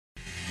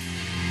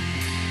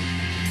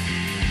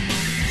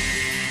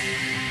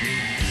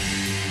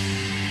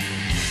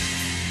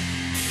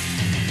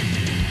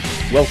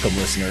Welcome,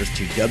 listeners,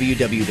 to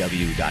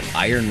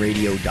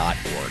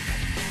www.ironradio.org,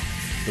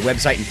 the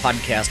website and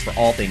podcast for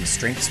all things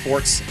strength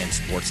sports and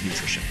sports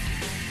nutrition.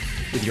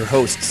 With your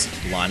hosts,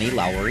 Lonnie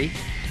Lowery.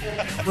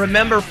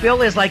 Remember,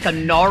 Phil is like a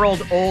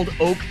gnarled old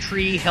oak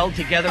tree held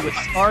together with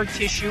scar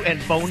tissue and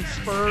bone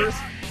spurs.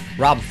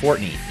 Rob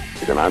Fortney.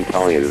 And I'm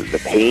telling you, the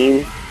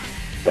pain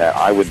that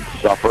I would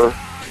suffer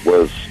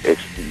was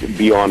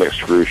beyond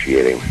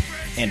excruciating.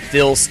 And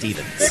Phil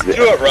Stevens. Just do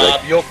it,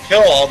 Rob. You'll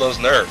kill all those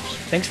nerves.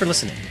 Thanks for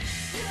listening.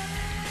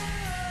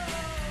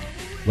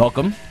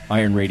 Welcome,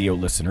 Iron Radio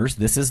listeners.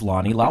 This is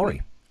Lonnie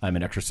Lowery. I'm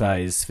an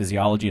exercise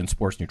physiology and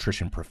sports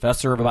nutrition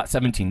professor of about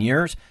 17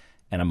 years,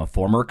 and I'm a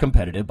former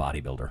competitive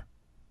bodybuilder.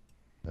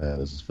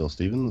 This is Phil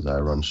Stevens. I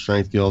run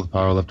Strength Guild,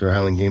 powerlifter,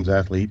 Highland Games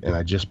athlete, and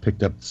I just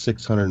picked up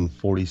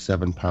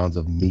 647 pounds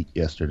of meat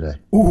yesterday.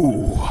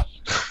 Ooh.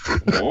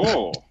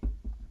 Oh.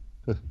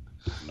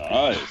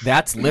 Nice.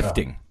 That's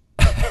lifting.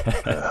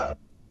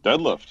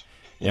 Deadlift.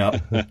 Yeah.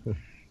 This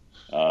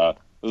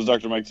is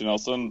Dr. Mike T.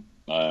 Nelson.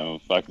 I'm a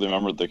faculty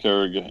member at the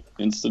Carrig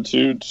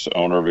Institute,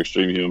 owner of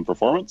Extreme Human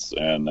Performance,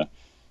 and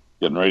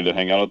getting ready to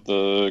hang out at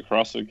the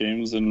CrossFit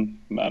Games in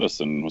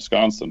Madison,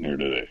 Wisconsin here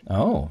today.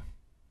 Oh,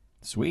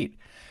 sweet.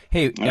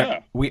 Hey, Yeah.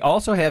 we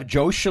also have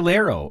Joe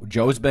Shalero.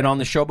 Joe's been on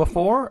the show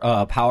before,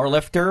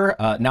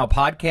 powerlifter, now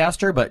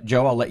podcaster, but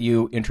Joe, I'll let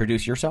you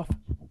introduce yourself.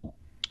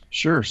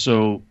 Sure.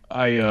 So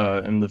I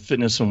am the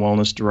fitness and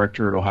wellness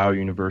director at Ohio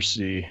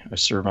University. I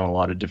serve on a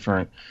lot of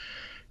different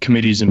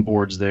committees and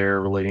boards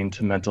there relating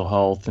to mental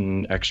health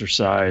and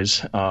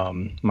exercise.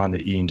 I'm on the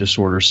eating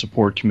disorder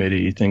support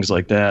committee, things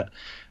like that.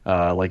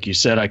 Like you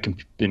said, I've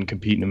been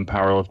competing in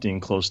powerlifting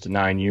close to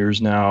 9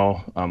 years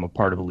now. I'm a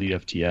part of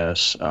Elite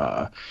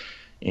FTS,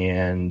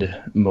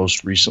 and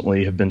most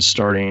recently have been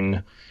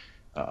starting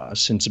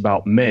since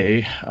about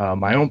May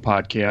my own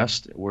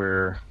podcast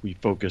where we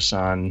focus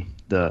on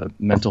the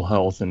mental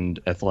health and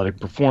athletic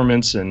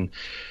performance and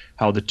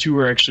how the two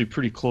are actually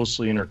pretty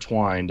closely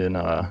intertwined. And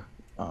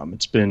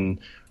it's been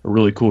a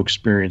really cool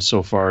experience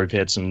so far. I've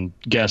had some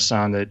guests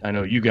on that I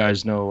know you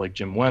guys know, like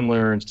Jim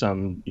Wendler and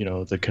some,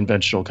 the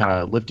conventional kind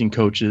of lifting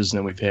coaches. And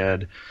then we've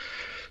had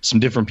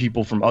some different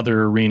people from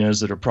other arenas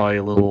that are probably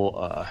a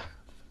little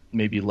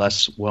maybe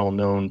less well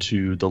known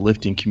to the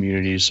lifting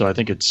community. So I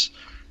think it's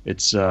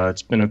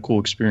been a cool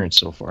experience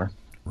so far.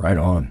 Right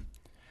on.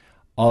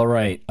 All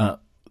right.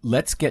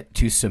 Let's get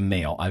to some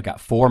mail. I've got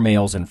 4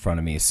 mails in front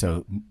of me,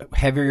 so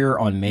heavier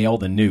on mail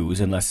than news,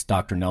 unless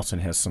Dr. Nelson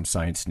has some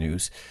science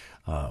news.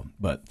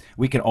 But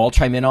we can all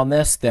chime in on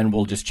this. Then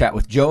we'll just chat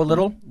with Joe a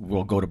little.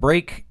 We'll go to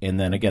break. And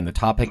then, again, the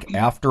topic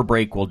after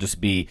break will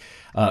just be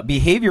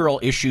behavioral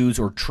issues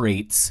or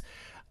traits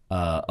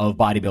of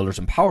bodybuilders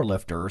and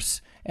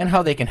powerlifters and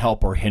how they can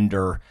help or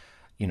hinder,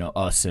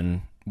 us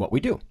and what we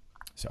do.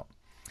 So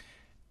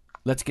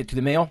let's get to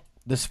the mail.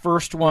 This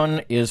first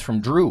one is from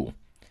Drew.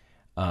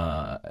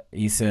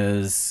 He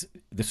says,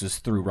 this is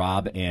through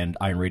Rob and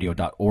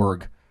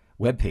ironradio.org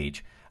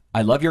webpage.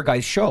 I love your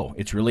guys' show.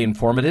 It's really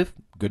informative.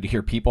 Good to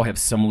hear people have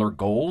similar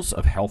goals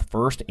of health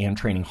first and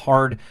training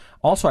hard.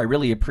 Also, I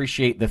really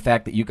appreciate the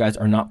fact that you guys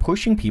are not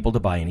pushing people to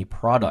buy any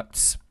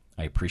products.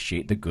 I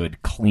appreciate the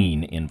good,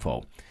 clean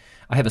info.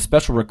 I have a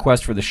special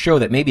request for the show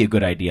that may be a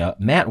good idea.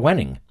 Matt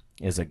Wenning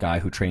is a guy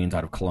who trains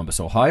out of Columbus,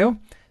 Ohio.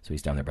 So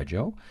he's down there by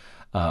Joe.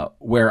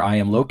 Where I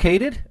am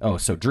located. Oh,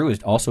 so Drew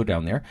is also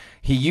down there.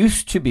 He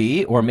used to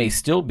be, or may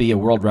still be, a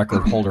world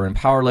record holder in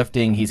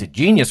powerlifting. He's a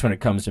genius when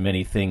it comes to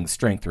many things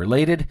strength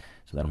related,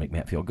 so that'll make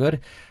Matt feel good.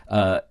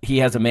 He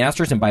has a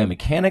master's in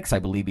biomechanics. I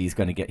believe he's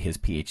going to get his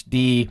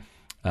PhD.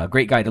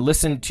 Great guy to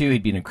listen to.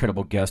 He'd be an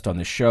incredible guest on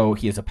the show.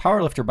 He is a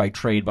powerlifter by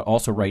trade, but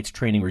also writes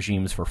training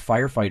regimes for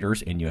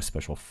firefighters and U.S.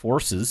 Special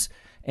Forces.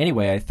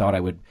 Anyway, I thought I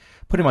would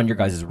put him on your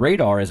guys'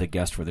 radar as a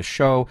guest for the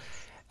show.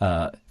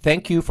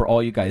 Thank you for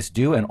all you guys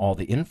do and all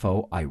the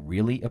info. I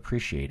really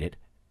appreciate it.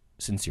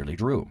 Sincerely,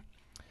 Drew.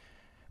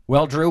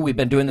 Well, Drew, we've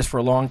been doing this for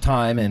a long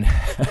time, and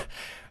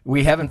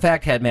we have, in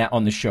fact, had Matt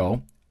on the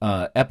show.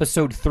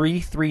 Episode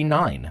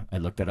 339. I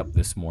looked it up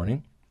this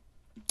morning.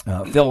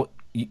 Phil,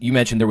 you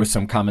mentioned there was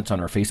some comments on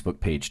our Facebook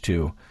page,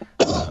 too,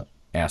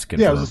 asking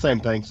Yeah, for... it was the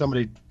same thing.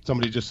 Somebody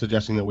just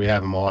suggesting that we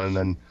have him on, and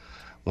then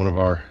one of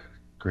our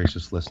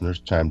gracious listeners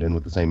chimed in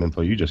with the same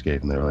info you just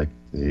gave, and they were like,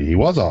 he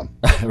was on.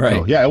 Right.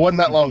 So, yeah, it wasn't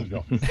that long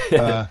ago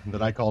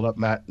that I called up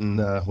Matt,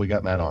 and we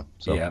got Matt on.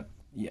 So. Yeah.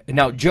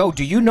 Now, Joe,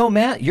 do you know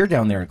Matt? You're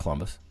down there in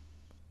Columbus.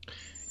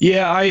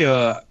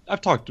 Yeah,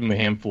 I've talked to him a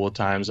handful of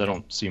times. I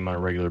don't see him on a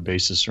regular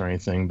basis or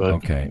anything, but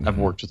Okay. I've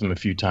worked with him a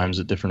few times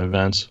at different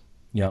events.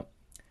 Yep.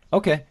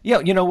 Okay. Yeah,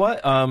 you know what?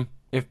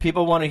 If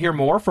people want to hear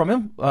more from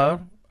him, I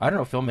don't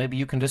know, Phil, maybe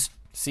you can just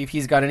see if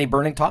he's got any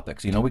burning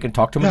topics. We can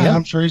talk to him again.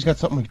 I'm sure he's got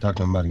something we can talk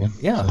to him about again.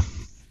 Yeah.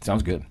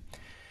 Sounds good.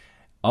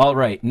 All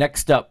right.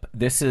 Next up,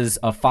 this is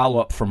a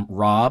follow-up from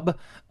Rob.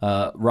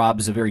 Rob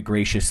is a very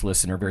gracious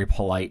listener, very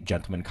polite,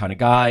 gentleman kind of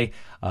guy,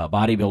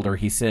 bodybuilder.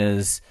 He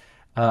says,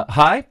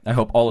 hi, I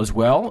hope all is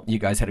well. You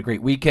guys had a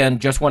great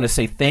weekend. Just want to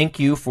say thank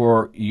you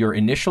for your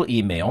initial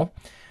email,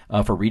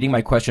 for reading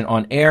my question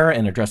on air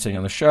and addressing it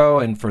on the show,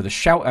 and for the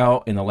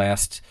shout-out in the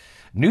last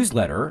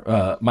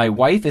newsletter. My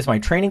wife is my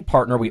training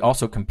partner. We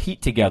also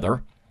compete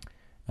together.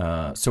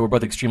 So we're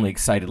both extremely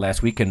excited.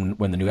 Last weekend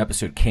when the new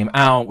episode came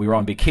out, we were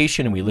on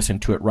vacation and we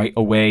listened to it right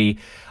away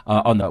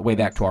on the way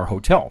back to our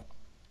hotel.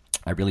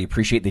 I really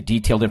appreciate the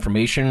detailed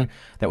information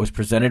that was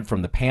presented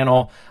from the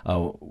panel.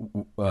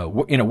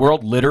 In a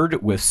world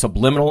littered with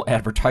subliminal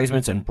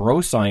advertisements and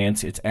bro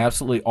science, it's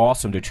absolutely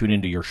awesome to tune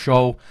into your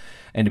show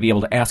and to be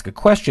able to ask a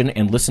question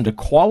and listen to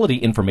quality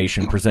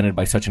information presented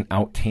by such an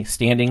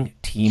outstanding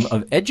team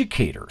of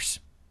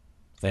educators.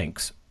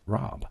 Thanks,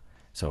 Rob.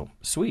 So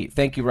sweet.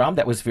 Thank you, Rob.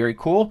 That was very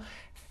cool.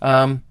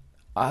 I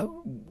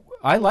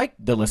like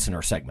the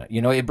listener segment.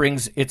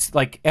 It's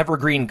like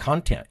evergreen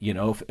content.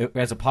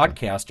 As a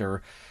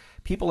podcaster,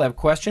 people have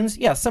questions.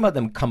 Yeah, some of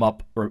them come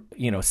up,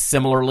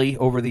 similarly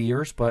over the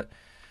years, but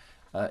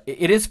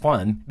it is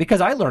fun because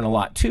I learn a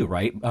lot too,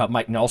 right?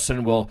 Mike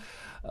Nelson will,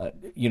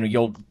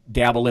 you'll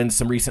dabble in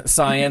some recent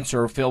science,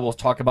 or Phil will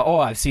talk about,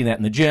 I've seen that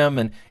in the gym,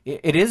 and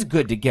it is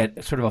good to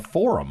get sort of a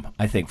forum,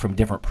 I think, from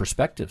different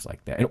perspectives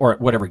like that, or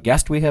whatever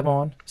guest we have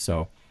on.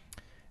 So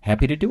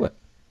happy to do it.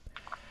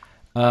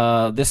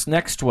 This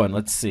next one,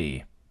 let's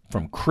see,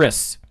 from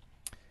Chris.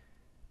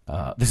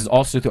 This is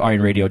also through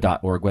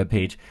ironradio.org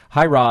webpage.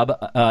 Hi, Rob.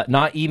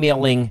 Not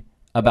emailing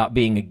about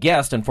being a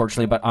guest,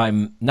 unfortunately, but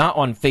I'm not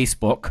on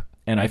Facebook,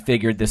 and I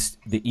figured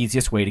the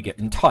easiest way to get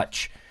in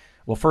touch.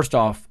 Well, first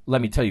off, let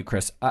me tell you,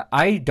 Chris,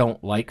 I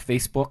don't like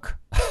Facebook,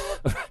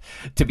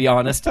 to be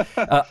honest.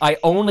 I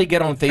only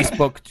get on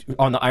Facebook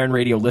on the Iron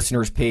Radio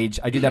listeners page.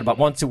 I do that about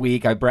once a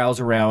week. I browse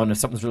around. If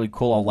something's really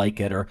cool, I'll like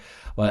it.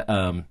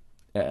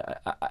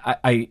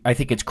 I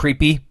think it's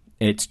creepy.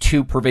 It's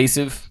too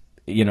pervasive.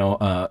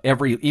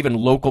 Even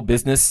local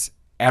business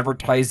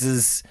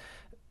advertises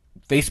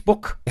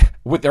Facebook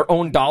with their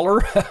own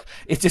dollar.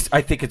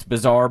 I think it's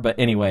bizarre, but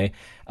anyway,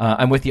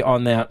 I'm with you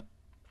on that.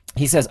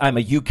 He says, I'm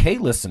a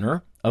UK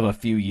listener of a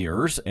few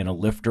years and a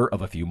lifter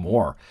of a few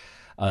more.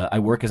 I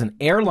work as an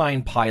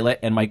airline pilot,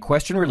 and my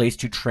question relates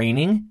to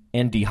training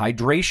and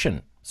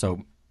dehydration.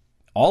 So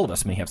all of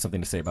us may have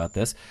something to say about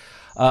this.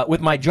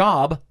 With my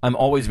job, I'm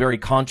always very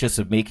conscious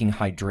of maintaining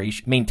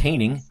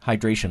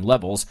hydration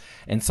levels,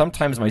 and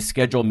sometimes my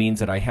schedule means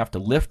that I have to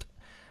lift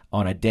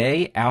on a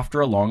day after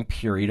a long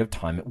period of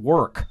time at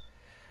work.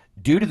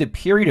 Due to the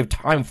period of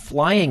time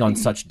flying on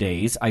such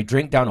days, I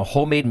drink down a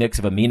homemade mix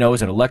of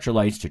aminos and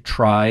electrolytes to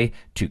try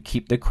to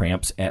keep the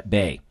cramps at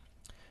bay.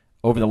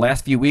 Over the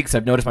last few weeks,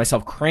 I've noticed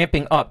myself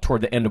cramping up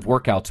toward the end of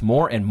workouts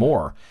more and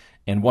more,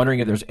 and wondering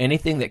if there's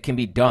anything that can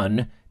be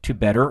done to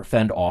better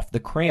fend off the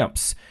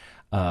cramps.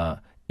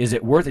 Is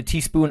it worth a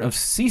teaspoon of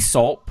sea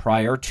salt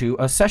prior to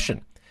a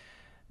session?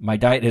 My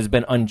diet has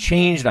been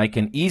unchanged. I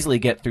can easily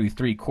get through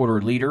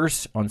 3/4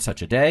 liters on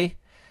such a day.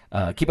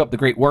 Keep up the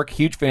great work.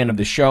 Huge fan of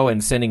the show,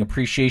 and sending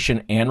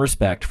appreciation and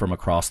respect from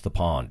across the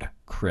pond.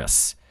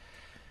 Chris.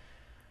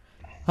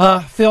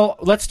 Phil,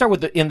 let's start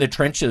with in the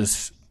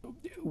trenches.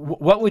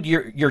 What would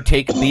your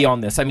take be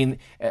on this? I mean,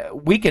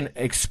 we can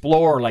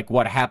explore like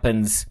what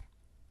happens,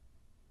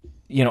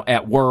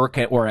 at work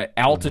or at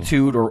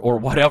altitude or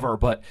whatever,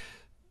 but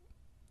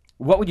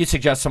what would you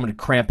suggest someone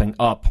cramping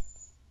up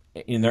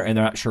and they're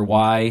not sure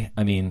why?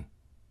 I mean,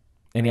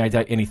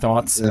 any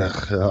thoughts?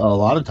 A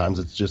lot of times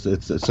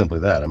it's simply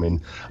that. I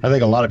mean, I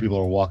think a lot of people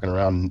are walking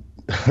around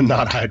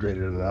not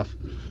hydrated enough.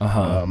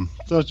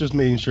 So it's just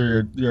making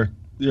sure you're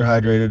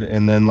hydrated.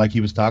 And then, like he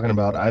was talking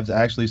about, I've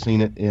actually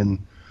seen it in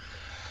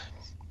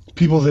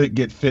people that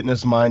get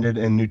fitness minded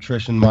and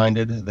nutrition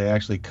minded. They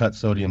actually cut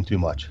sodium too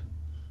much,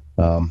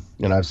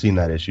 and I've seen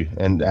that issue.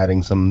 And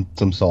adding some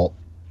salt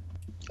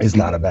is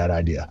not a bad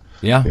idea.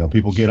 Yeah.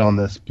 People get on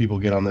this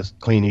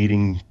clean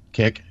eating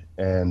kick,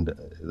 and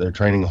they're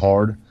training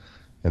hard,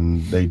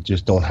 and they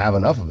just don't have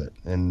enough of it.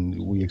 And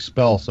we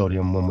expel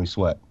sodium when we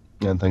sweat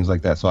and things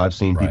like that. So I've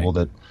seen people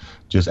that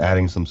just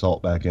adding some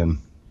salt back in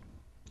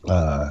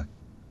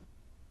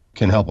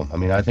can help them. I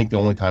mean, I think the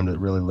only time to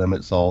really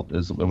limit salt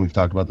is, and we've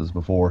talked about this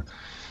before,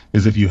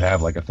 is if you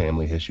have like a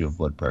family history of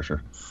blood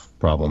pressure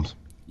problems.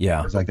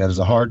 Yeah. It's like that. As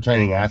a hard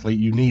training athlete,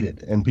 you need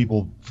it. And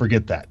people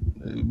forget that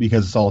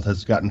because salt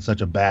has gotten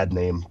such a bad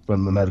name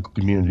from the medical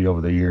community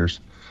over the years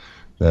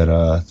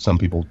that some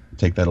people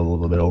take that a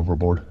little bit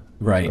overboard.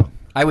 Right. So.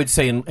 I would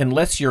say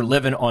unless you're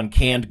living on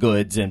canned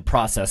goods and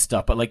processed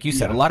stuff, but like you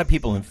said, a lot of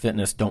people in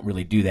fitness don't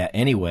really do that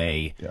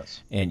anyway.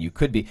 Yes. And you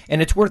could be.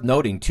 And it's worth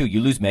noting, too,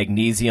 you lose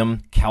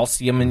magnesium,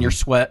 calcium in your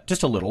sweat,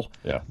 just a little.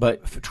 Yeah.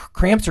 But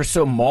cramps are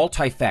so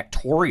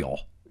multifactorial.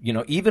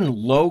 Even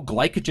low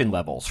glycogen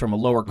levels from a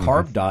lower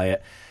carb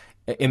diet.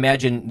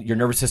 Imagine your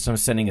nervous system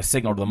is sending a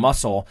signal to the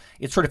muscle.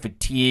 It's sort of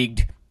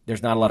fatigued.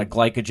 There's not a lot of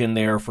glycogen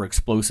there for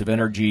explosive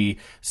energy,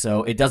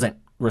 so it doesn't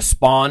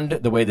respond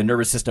the way the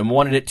nervous system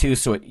wanted it to,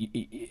 so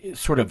it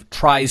sort of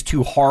tries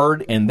too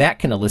hard, and that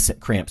can elicit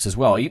cramps as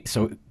well.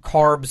 So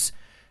carbs,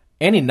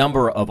 any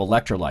number of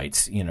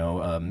electrolytes,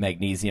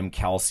 magnesium,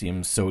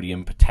 calcium,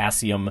 sodium,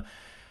 potassium.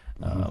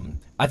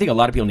 I think a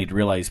lot of people need to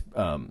realize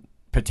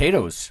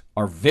potatoes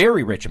are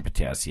very rich in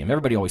potassium.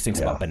 Everybody always thinks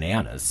about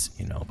bananas,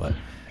 but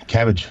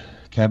cabbage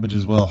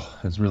as well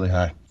is really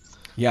high.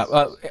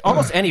 Yeah,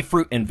 almost any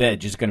fruit and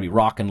veg is going to be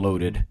rock and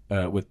loaded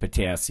with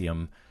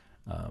potassium.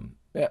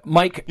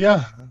 Mike,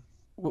 Yeah.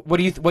 what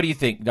do you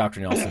think,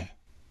 Dr. Nelson?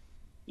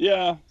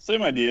 Yeah,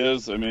 same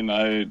ideas. I mean,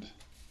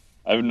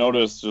 I've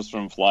noticed just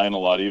from flying a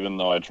lot, even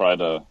though I try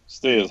to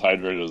stay as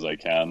hydrated as I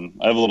can,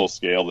 I have a little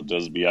scale that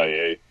does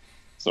BIA,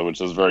 so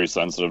which is very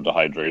sensitive to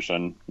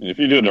hydration. And if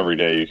you do it every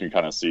day, you can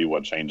kind of see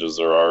what changes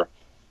there are.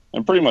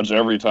 And pretty much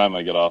every time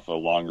I get off a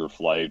longer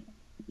flight,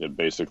 it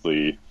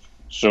basically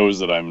shows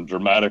that I'm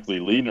dramatically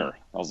leaner.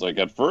 I was like,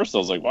 at first, I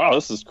was like, wow,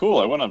 this is cool.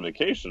 I went on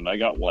vacation. I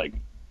got like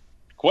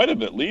quite a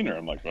bit leaner.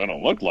 I'm like, I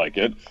don't look like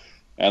it.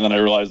 And then I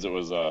realized it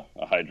was a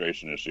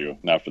hydration issue.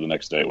 And after the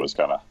next day, it was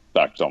kind of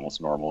back to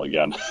almost normal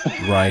again.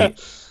 Right.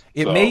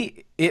 It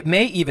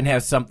may even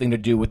have something to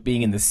do with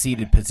being in the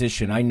seated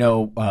position. I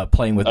know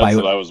playing with That's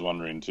what I was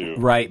wondering too.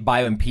 Right,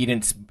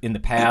 bioimpedance in the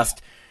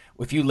past.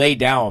 If you lay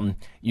down,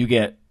 you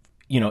get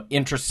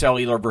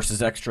intracellular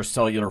versus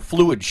extracellular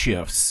fluid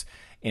shifts,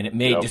 and it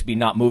may just be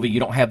not moving. You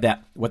don't have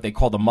that what they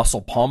call the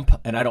muscle pump,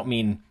 and I don't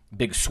mean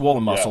big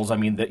swollen muscles. I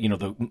mean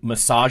the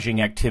massaging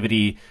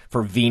activity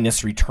for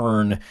venous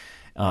return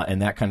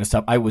and that kind of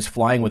stuff. I was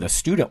flying with a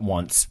student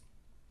once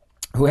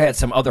who had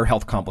some other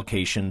health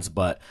complications,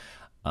 but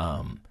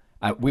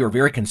we were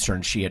very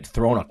concerned. She had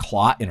thrown a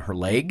clot in her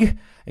leg.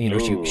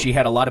 She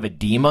had a lot of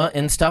edema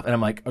and stuff, and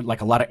I'm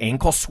like a lot of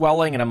ankle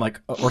swelling, and I'm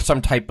like, or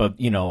some type of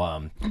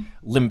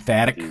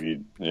lymphatic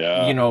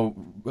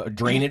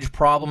drainage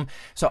problem.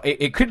 So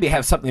it could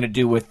have something to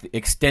do with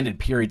extended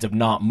periods of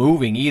not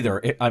moving either.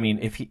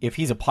 If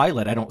he's a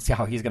pilot, I don't see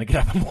how he's going to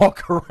get up and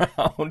walk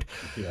around.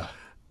 Yeah.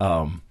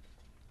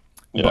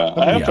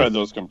 I have tried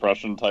those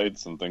compression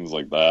tights and things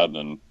like that,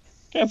 and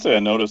can't say I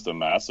noticed a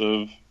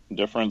massive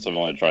difference. I've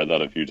only tried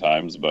that a few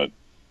times, but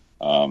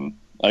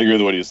I agree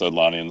with what you said,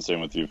 Lonnie, and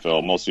same with you,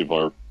 Phil. Most people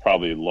are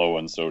probably low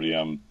in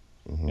sodium.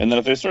 Mm-hmm. And then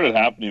if they started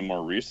happening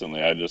more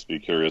recently, I'd just be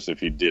curious if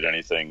he did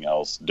anything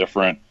else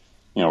different.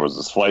 Was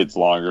his flights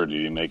longer?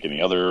 Did he make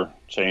any other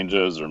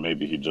changes? Or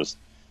maybe he just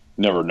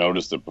never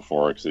noticed it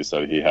before because he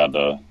said he had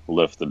to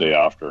lift the day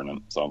after, and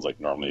it sounds like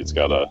normally he's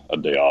got a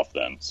day off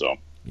then. So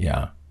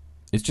yeah.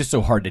 It's just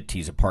so hard to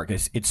tease apart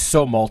because it's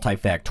so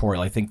multifactorial.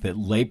 I think that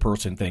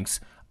layperson thinks,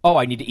 oh,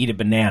 I need to eat a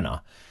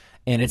banana.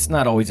 And it's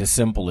not always as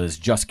simple as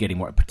just getting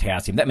more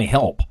potassium. That may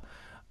help.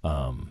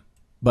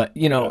 But,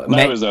 I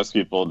always ask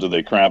people, do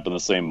they cramp in the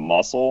same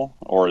muscle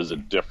or is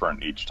it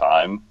different each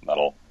time?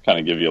 That'll kind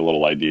of give you a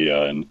little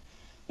idea. And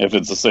if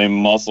it's the same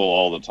muscle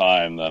all the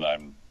time, then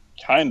I'm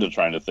kind of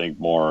trying to think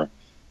more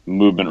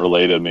movement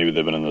related. Maybe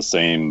they've been in the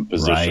same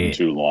position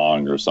too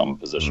long or something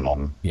positional.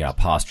 Mm-hmm. Yeah,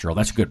 postural.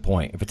 That's a good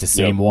point. If it's the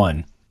same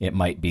one, it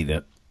might be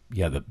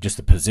just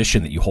the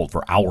position that you hold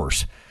for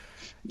hours.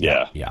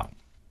 Yeah. Yeah.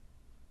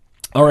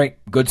 All right,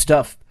 good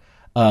stuff.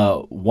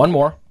 One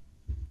more.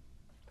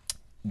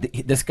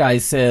 This guy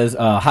says,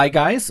 hi,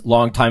 guys.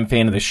 Longtime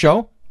fan of the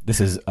show.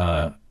 This is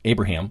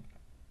Abraham.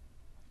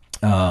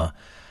 I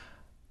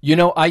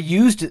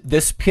used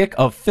this pic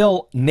of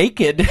Phil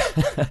naked,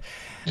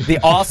 the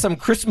awesome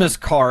Christmas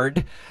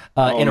card,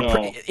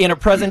 in a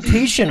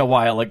presentation a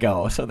while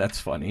ago. So that's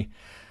funny.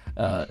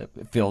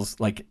 It feels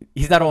like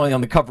he's not only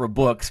on the cover of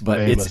books, but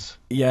famous.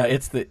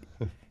 it's the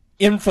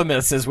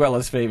infamous as well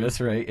as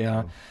famous, right?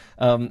 Yeah.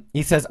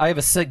 He says, I have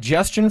a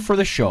suggestion for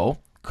the show.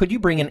 Could you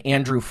bring in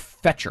Andrew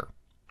Fetcher?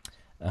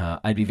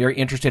 I'd be very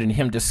interested in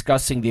him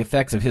discussing the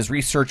effects of his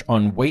research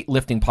on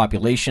weightlifting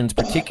populations,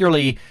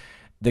 particularly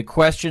the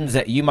questions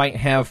that you might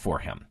have for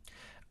him.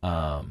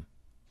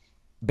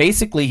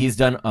 Basically, he's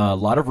done a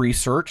lot of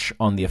research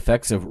on the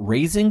effects of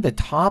raising the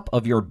top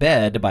of your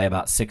bed by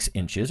about 6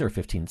 inches or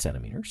 15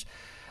 centimeters.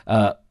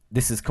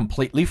 This is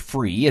completely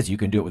free, as you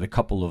can do it with a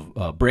couple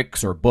of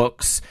bricks or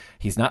books.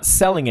 He's not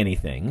selling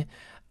anything.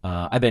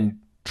 I've been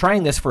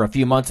trying this for a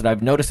few months, and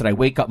I've noticed that I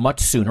wake up much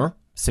sooner,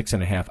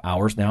 6.5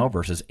 hours now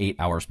versus 8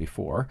 hours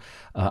before.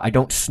 I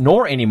don't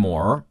snore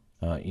anymore.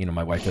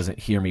 My wife doesn't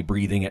hear me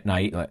breathing at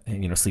night,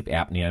 sleep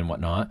apnea and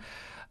whatnot.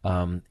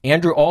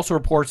 Andrew also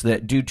reports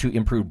that due to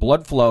improved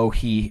blood flow,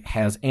 he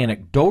has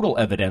anecdotal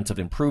evidence of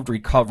improved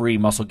recovery,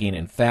 muscle gain,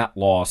 and fat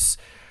loss.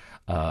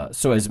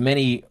 So as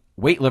many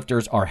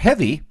weightlifters are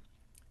heavy,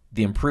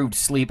 the improved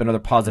sleep and other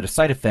positive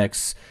side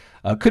effects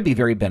could be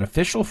very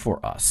beneficial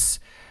for us.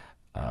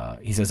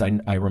 He says,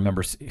 I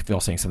remember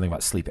Phil saying something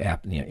about sleep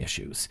apnea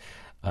issues.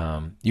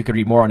 You can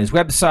read more on his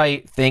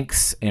website.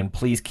 Thanks, and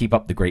please keep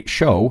up the great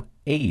show.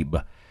 Abe.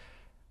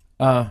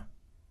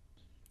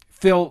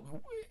 Phil,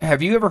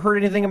 have you ever heard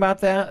anything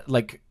about that?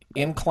 Like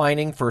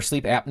inclining for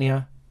sleep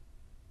apnea?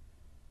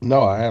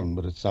 No, I haven't,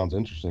 but it sounds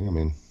interesting. I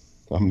mean,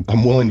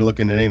 I'm willing to look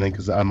into anything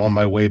because I'm on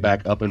my way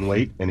back up in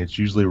weight, and it's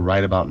usually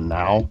right about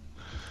now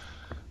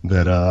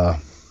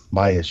that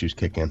my issues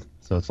kick in.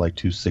 So it's like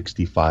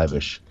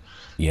 265-ish.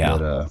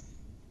 Yeah.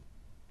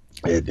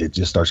 But it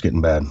just starts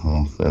getting bad,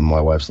 and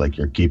my wife's like,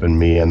 "You're keeping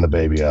me and the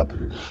baby up."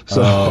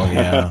 So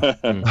yeah.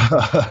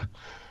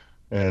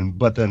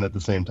 But then at the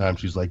same time,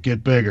 she's like,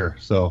 "Get bigger."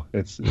 So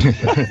it's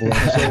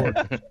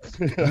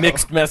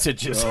mixed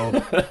messages.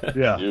 So,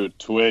 yeah. You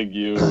twig,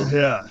 you.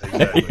 Yeah.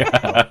 Exactly.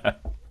 Yeah.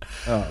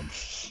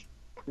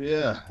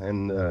 Yeah,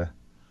 and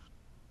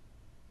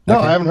no,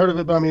 I haven't heard of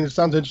it, but I mean, it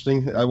sounds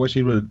interesting. I wish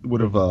he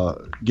would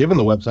have given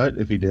the website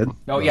if he did.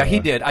 Oh yeah, he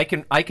did. I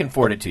can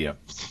forward it to you.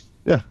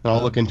 Yeah,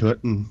 I'll look into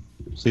it and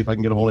see if I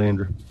can get a hold of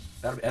Andrew.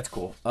 That's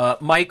cool.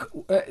 Mike,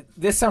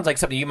 this sounds like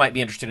something you might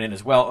be interested in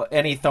as well.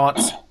 Any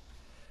thoughts?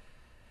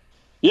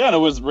 Yeah, and it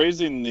was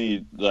raising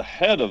the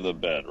head of the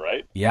bed,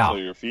 right? Yeah. So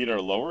your feet are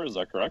lower, is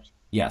that correct?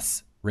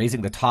 Yes.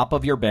 Raising the top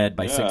of your bed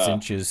by 6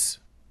 inches.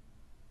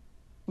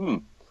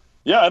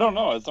 Yeah, I don't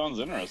know. It sounds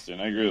interesting.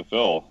 I agree with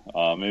Phil.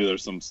 Maybe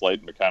there's some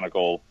slight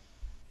mechanical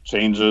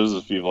changes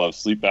if people have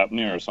sleep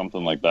apnea or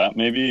something like that,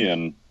 maybe.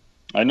 And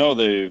I know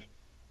a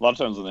lot of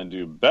times when they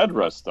do bed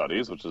rest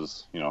studies, which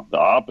is, the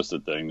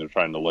opposite thing, they're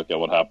trying to look at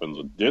what happens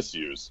with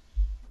disuse.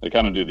 They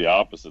kind of do the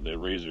opposite. They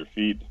raise your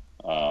feet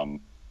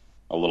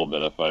a little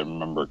bit, if I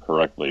remember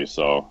correctly.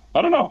 So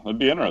I don't know. It'd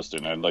be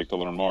interesting. I'd like to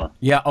learn more.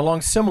 Yeah, along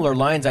similar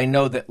lines, I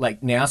know that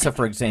like NASA,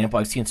 for example,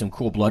 I've seen some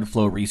cool blood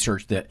flow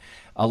research that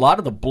a lot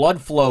of the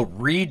blood flow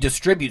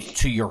redistributes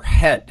to your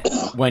head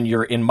when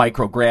you're in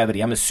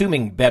microgravity. I'm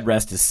assuming bed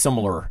rest is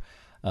similar,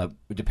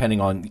 depending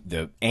on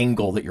the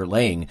angle that you're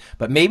laying.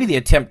 But maybe the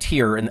attempt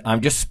here, and I'm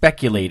just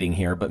speculating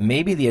here, but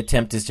maybe the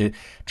attempt is to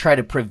try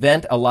to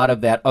prevent a lot of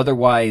that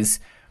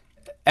otherwise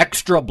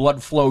extra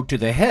blood flow to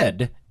the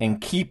head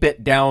and keep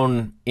it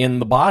down in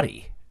the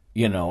body.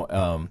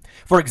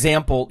 For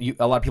example,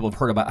 a lot of people have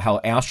heard about how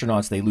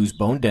astronauts, they lose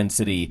bone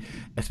density,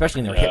 especially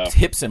in their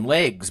hips and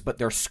legs, but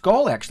their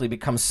skull actually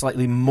becomes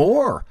slightly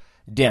more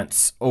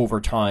dense over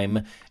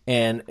time.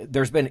 And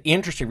there's been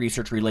interesting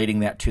research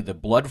relating that to the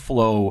blood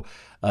flow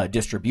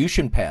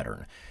distribution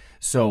pattern.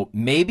 So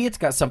maybe it's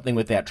got something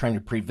with that, trying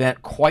to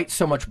prevent quite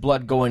so much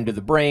blood going to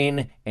the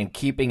brain and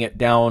keeping it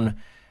down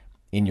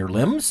in your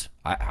limbs?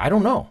 I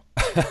don't know.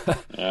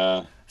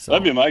 Yeah, so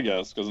that'd be my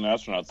guess, because in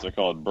astronauts they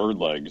call it bird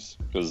legs,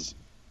 because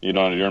you're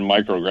in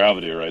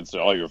microgravity, right? So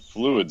all your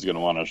fluid's going to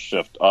want to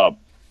shift up,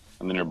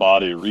 and then your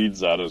body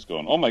reads that as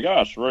going, oh my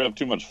gosh, we have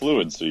too much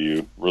fluid, so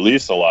you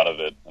release a lot of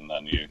it, and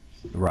then you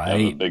have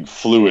a big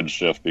fluid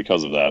shift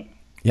because of that.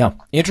 Yeah,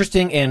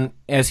 interesting, and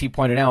as he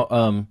pointed out,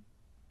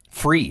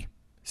 free.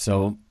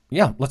 So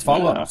yeah, let's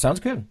follow up. Sounds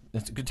good.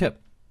 That's a good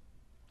tip.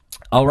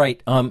 All right.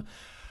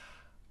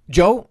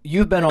 Joe,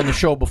 you've been on the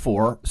show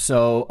before,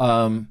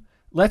 so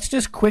let's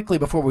just quickly,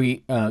 before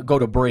we go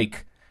to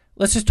break,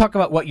 let's just talk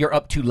about what you're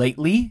up to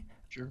lately.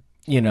 Sure.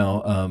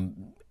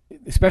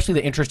 Especially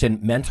the interest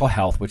in mental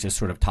health, which is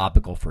sort of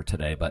topical for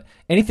today, but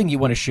anything you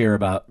want to share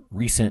about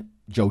recent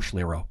Joe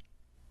Schlero?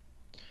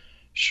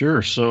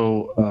 Sure.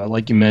 So,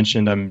 like you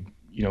mentioned, I'm,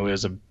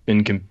 as I've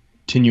been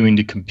continuing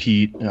to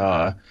compete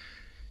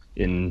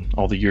in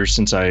all the years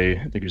since I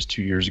think it was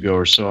 2 years ago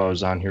or so, I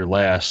was on here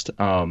last.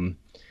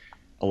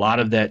 A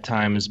lot of that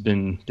time has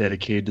been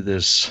dedicated to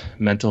this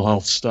mental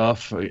health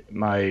stuff.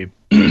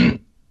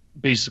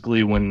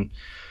 Basically, when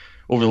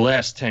over the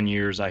last 10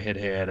 years, I had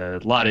a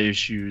lot of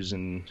issues,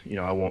 and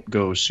I won't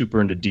go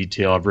super into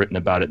detail. I've written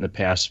about it in the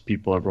past if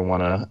people ever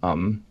want to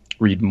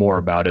read more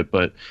about it.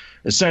 But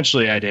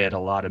essentially, I'd had a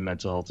lot of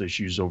mental health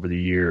issues over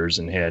the years,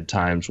 and had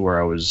times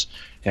where I was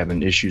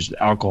having issues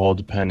with alcohol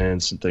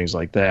dependence and things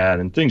like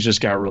that, and things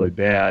just got really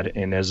bad.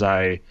 And as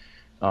I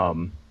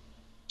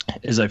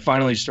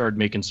finally started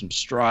making some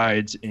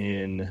strides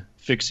in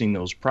fixing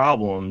those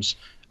problems,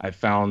 I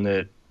found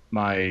that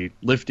my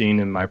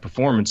lifting and my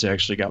performance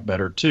actually got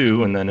better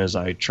too. And then as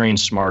I trained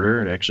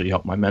smarter, it actually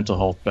helped my mental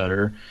health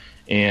better.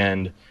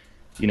 And,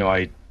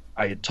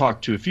 I had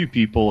talked to a few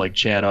people, like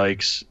Chad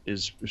Ikes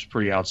is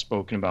pretty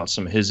outspoken about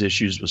some of his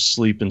issues with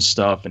sleep and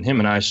stuff. And him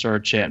and I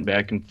started chatting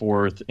back and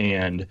forth.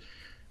 And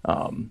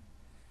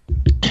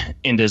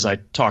as I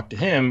talked to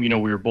him,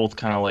 we both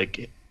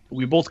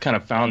kind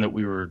of found that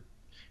we were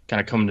kind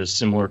of coming to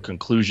similar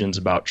conclusions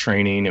about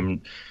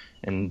training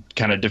and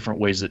kind of different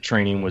ways that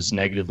training was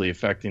negatively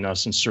affecting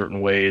us in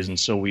certain ways. And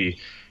so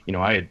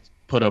I had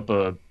put up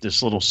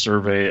this little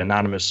survey,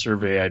 anonymous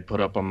survey I'd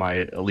put up on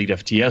my Elite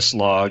FTS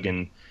log,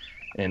 and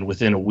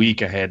within a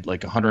week I had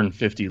like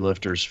 150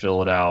 lifters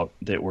fill it out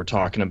that were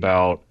talking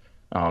about,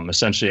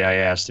 essentially I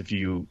asked if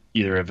you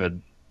either have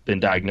been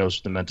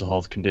diagnosed with a mental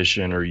health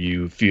condition or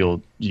you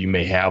feel you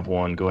may have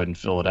one, go ahead and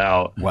fill it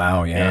out.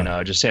 Wow, yeah.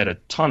 And just had a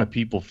ton of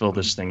people fill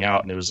this thing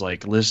out, and it was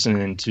like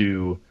listening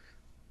to,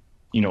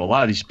 a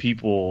lot of these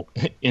people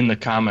in the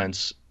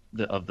comments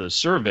of the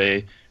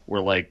survey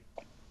were like,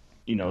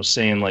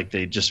 saying like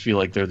they just feel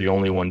like they're the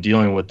only one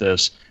dealing with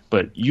this,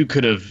 but you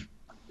could have,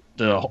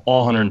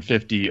 all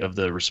 150 of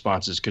the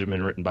responses could have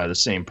been written by the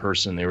same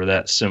person. They were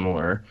that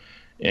similar.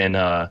 And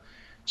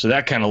so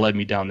that kind of led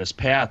me down this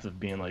path of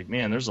being like,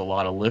 man, there's a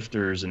lot of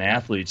lifters and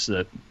athletes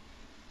that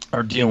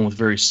are dealing with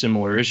very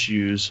similar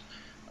issues.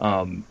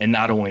 And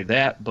not only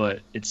that, but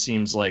it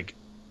seems like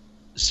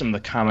some of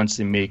the comments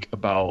they make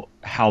about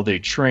how they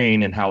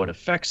train and how it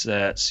affects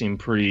that seem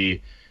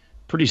pretty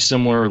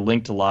similar,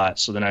 linked a lot.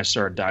 So then I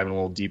started diving a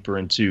little deeper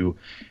into,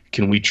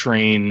 can we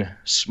train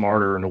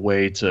smarter in a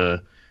way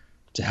to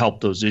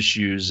help those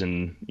issues?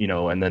 And,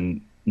 and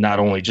then not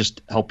only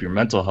just help your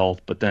mental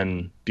health, but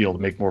then be able to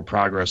make more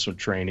progress with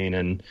training.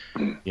 And,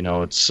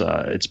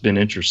 it's been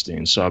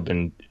interesting. So I've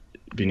been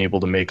able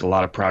to make a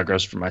lot of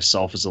progress for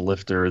myself as a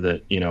lifter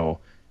that, a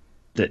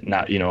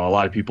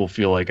lot of people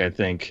feel like, I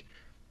think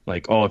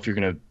like, oh, if you're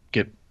going to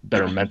get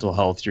better mental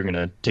health, you're going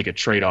to take a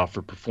trade-off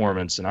for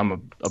performance. And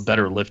I'm a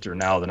better lifter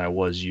now than I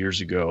was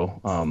years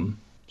ago.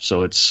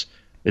 So it's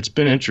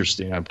been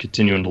interesting. I'm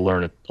continuing to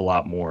learn a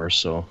lot more.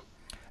 So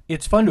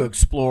it's fun to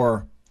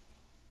explore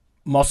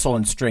muscle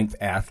and strength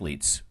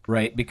athletes,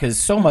 right? Because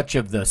so much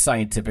of the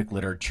scientific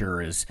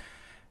literature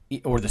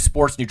or the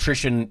sports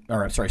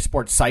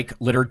psych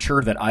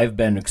literature that I've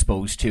been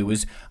exposed to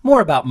is more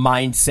about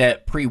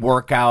mindset,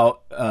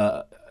 pre-workout,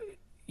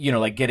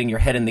 like getting your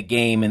head in the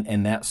game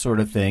and that sort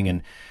of thing.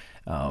 And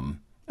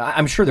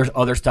I'm sure there's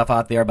other stuff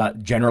out there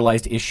about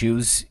generalized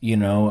issues,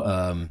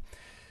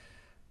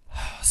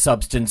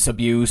 substance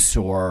abuse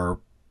or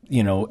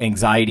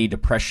anxiety,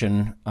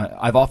 depression.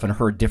 I've often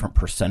heard different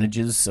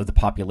percentages of the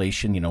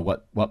population,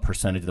 what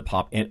percentage of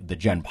the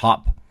gen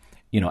pop,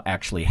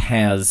 actually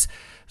has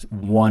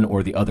one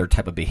or the other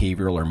type of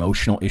behavioral or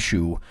emotional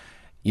issue,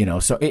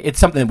 so it's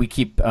something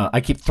that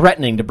I keep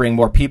threatening to bring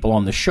more people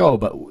on the show,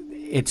 but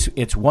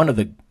it's one of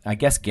the, I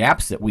guess,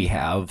 gaps that we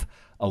have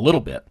a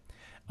little bit.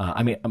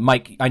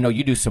 Mike, I know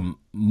you do some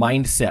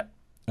mindset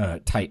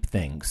type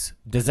things.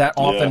 Does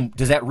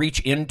that reach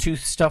into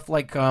stuff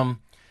like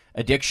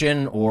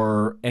addiction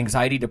or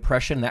anxiety,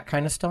 depression, that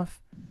kind of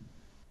stuff?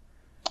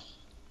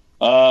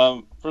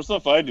 For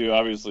stuff I do,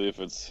 obviously, if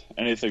it's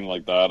anything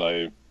like that,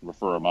 I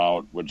refer them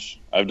out,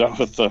 which I've done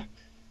with a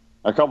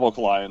couple of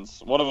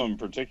clients. One of them in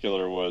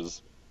particular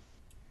was,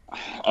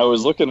 I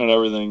was looking at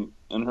everything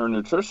in her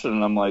nutrition,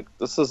 and I'm like,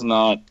 this is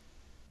not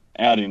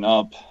adding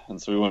up.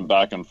 And so we went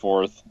back and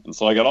forth. And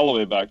so I got all the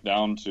way back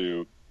down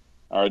to,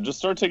 all right, just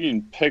start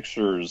taking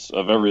pictures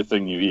of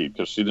everything you eat,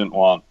 because she didn't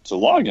want to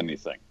log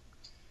anything.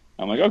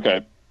 I'm like,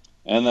 okay.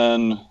 And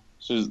then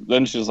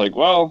she's like,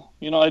 well,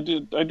 I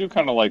do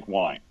kind of like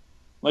wine.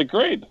 I'm like,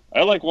 great.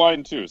 I like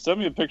wine too. Send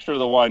me a picture of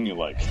the wine you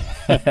like.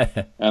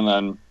 And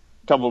then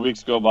a couple of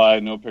weeks go by,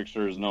 no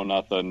pictures, no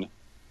nothing.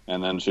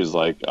 And then she's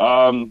like,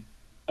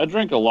 I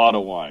drink a lot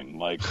of wine,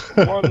 like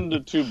 1 to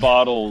 2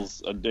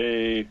 bottles a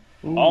day,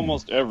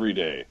 almost every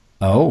day.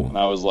 Oh. And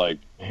I was like,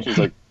 she's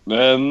like,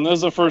 and this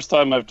is the first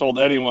time I've told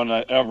anyone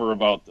ever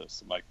about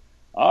this. I'm like,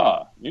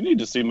 you need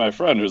to see my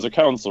friend who's a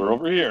counselor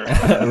over here.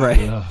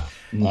 Right.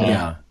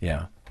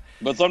 Yeah.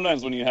 But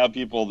sometimes when you have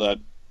people that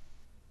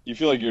you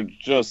feel like you're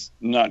just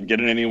not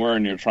getting anywhere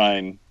and you're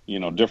trying,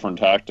 different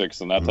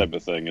tactics and that type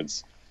of thing,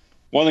 it's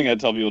one thing I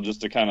tell people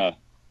just to kind of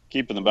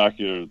keep in the back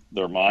of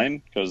their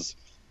mind, because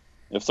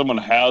if someone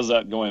has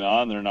that going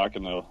on, they're not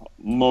going to,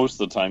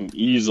 most of the time,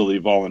 easily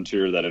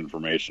volunteer that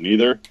information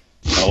either.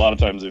 And a lot of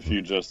times if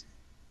you just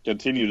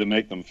continue to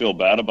make them feel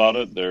bad about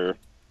it, they're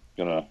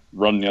going to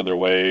run the other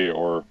way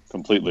or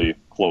completely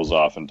close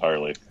off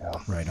entirely. Yeah.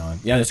 Right on.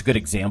 Yeah, that's a good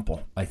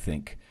example, I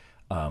think.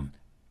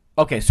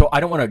 Okay, so I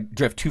don't want to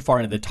drift too far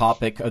into the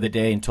topic of the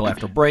day until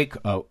after break.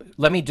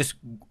 Let me just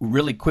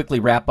really quickly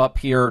wrap up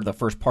here the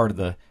first part of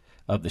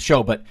the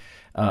show, but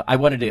I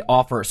wanted to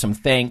offer some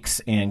thanks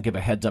and give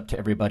a heads up to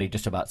everybody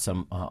just about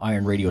some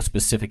Iron Radio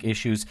specific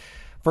issues.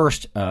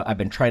 First, I've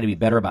been trying to be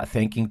better about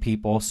thanking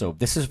people, so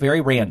this is very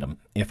random.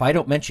 If I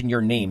don't mention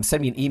your name,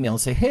 send me an email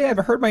and say, hey, I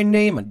haven't heard my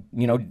name, and,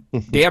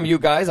 damn you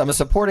guys, I'm a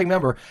supporting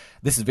member.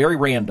 This is very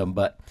random,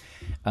 but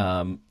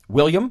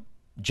William,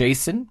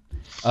 Jason,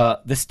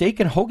 the Steak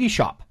and Hoagie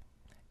Shop,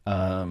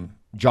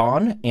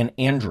 John, and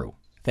Andrew,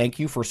 thank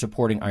you for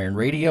supporting Iron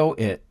Radio.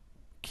 It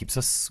keeps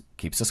us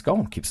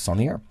going, keeps us on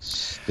the air.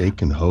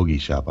 Steak and Hoagie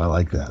Shop, I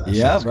like that.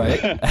 Right.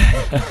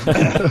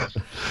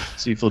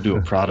 See if they'll do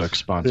a product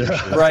sponsorship.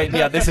 Yeah. Right,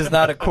 yeah, this is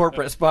not a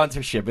corporate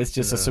sponsorship. It's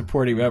just a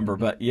supporting member.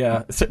 But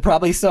yeah, so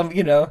probably some,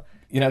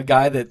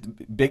 guy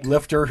that big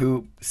lifter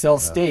who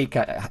sells steak.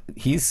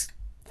 He's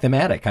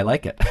thematic. I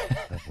like it.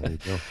 There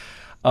you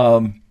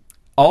go.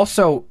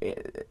 Also,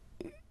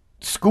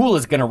 school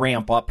is going to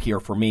ramp up here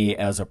for me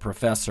as a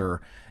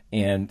professor.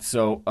 And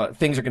so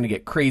things are going to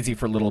get crazy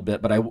for a little bit,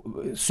 but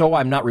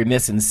I'm not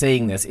remiss in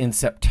saying this. In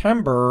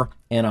September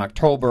and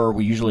October,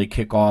 we usually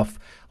kick off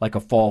like a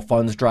fall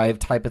funds drive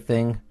type of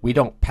thing. We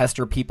don't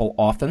pester people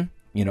often,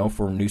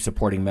 for new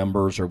supporting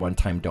members or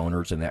one-time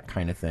donors and that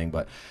kind of thing,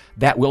 but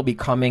that will be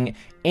coming.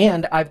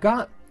 And I've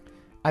got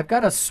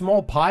a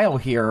small pile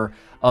here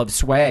of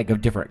swag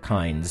of different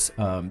kinds,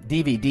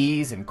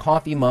 DVDs and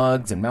coffee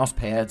mugs and mouse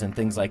pads and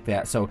things like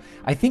that. So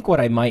I think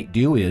what I might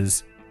do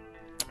is,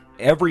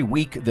 every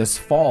week this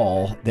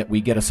fall that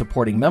we get a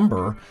supporting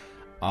member,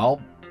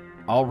 I'll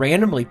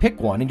randomly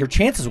pick one, and your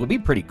chances would be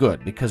pretty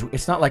good because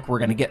it's not like we're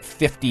going to get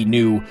 50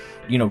 new,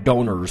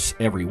 donors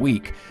every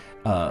week.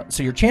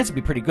 So your chance would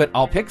be pretty good.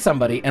 I'll pick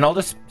somebody, and I'll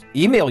just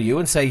email you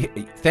and say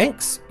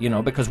thanks,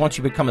 because once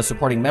you become a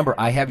supporting member,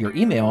 I have your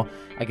email.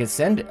 I can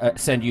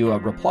send you a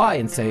reply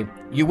and say,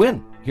 you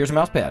win. Here's a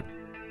mouse pad.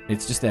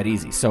 It's just that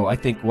easy. So I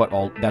think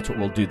that's what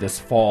we'll do this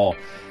fall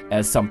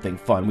as something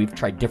fun. We've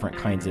tried different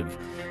kinds of,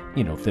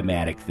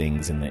 thematic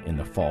things in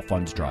the fall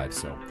funds drive.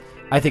 So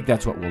I think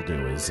that's what we'll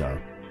do is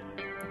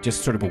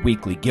just sort of a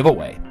weekly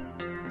giveaway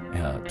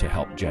to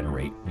help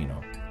generate,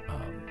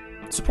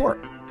 support.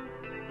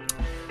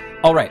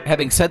 All right.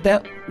 Having said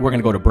that, we're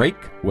going to go to break.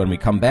 When we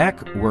come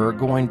back, we're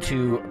going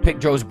to pick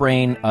Joe's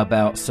brain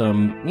about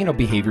some,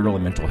 behavioral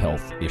and mental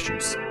health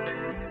issues.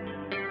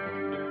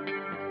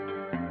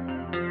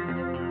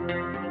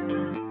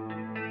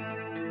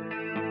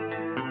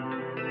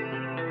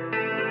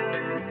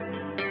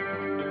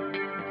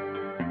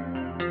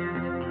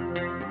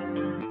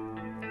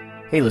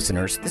 Hey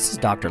listeners, this is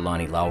Dr.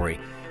 Lonnie Lowry.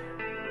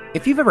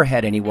 If you've ever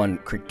had anyone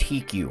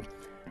critique you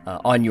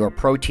on your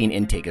protein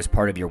intake as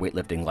part of your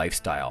weightlifting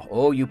lifestyle,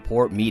 oh, you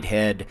poor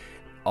meathead,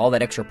 all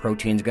that extra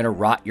protein is going to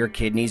rot your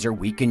kidneys or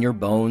weaken your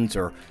bones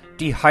or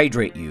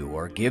dehydrate you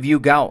or give you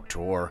gout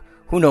or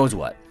who knows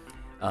what.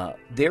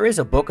 There is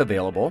a book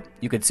available.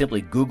 You could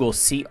simply Google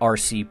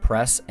CRC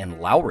Press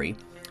and Lowry.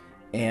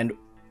 And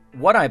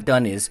what I've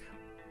done is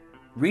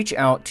reach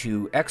out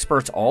to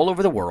experts all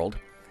over the world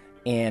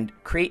and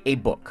create a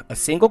book, a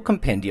single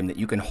compendium that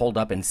you can hold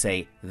up and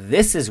say,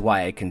 this is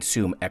why I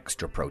consume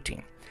extra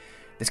protein.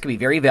 This can be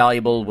very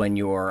valuable when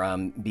you're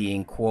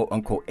being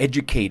quote-unquote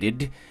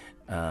educated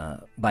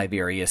by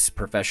various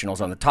professionals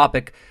on the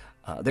topic.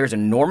 There's an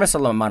enormous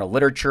amount of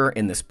literature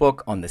in this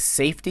book on the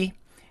safety,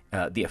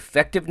 the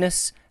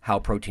effectiveness, how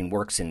protein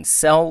works in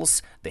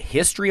cells, the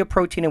history of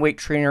protein and weight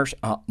trainers,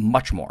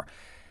 much more.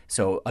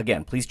 So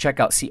again, please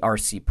check out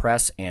CRC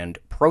Press and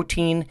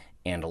Protein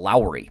and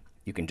Lowry.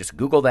 You can just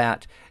Google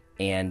that,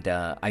 and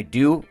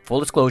full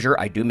disclosure,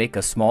 I do make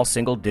a small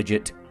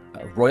single-digit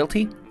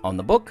royalty on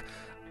the book,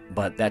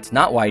 but that's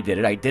not why I did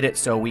it. I did it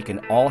so we can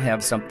all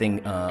have something,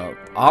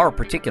 our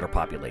particular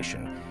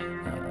population,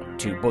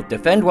 to both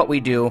defend what we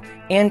do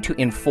and to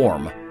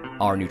inform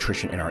our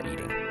nutrition and our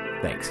eating.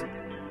 Thanks.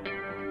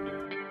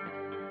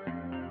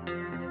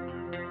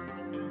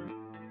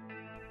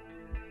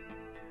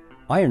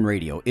 Iron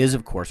Radio is,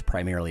 of course,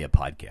 primarily a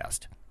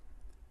podcast.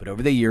 But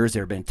over the years,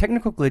 there have been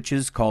technical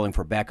glitches calling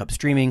for backup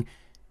streaming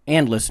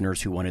and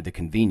listeners who wanted the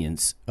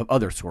convenience of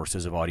other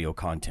sources of audio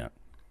content.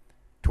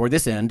 Toward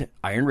this end,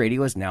 Iron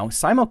Radio is now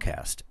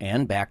simulcast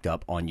and backed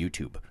up on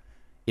YouTube.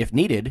 If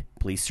needed,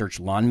 please search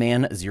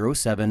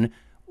Lawnman07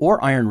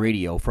 or Iron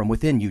Radio from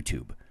within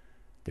YouTube.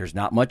 There's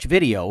not much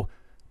video,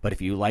 but if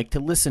you like to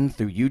listen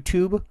through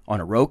YouTube on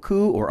a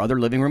Roku or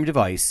other living room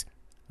device,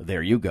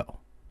 there you go.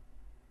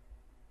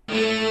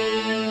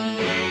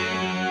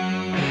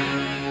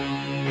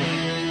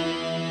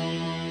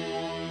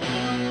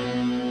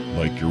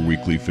 Like your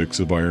weekly fix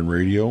of Iron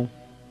Radio?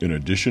 In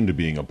addition to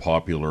being a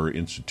popular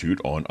institute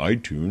on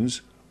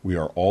iTunes, we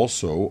are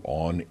also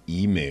on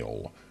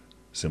email.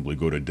 Simply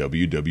go to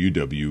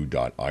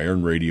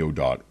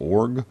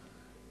www.ironradio.org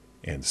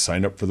and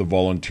sign up for the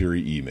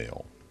voluntary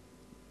email.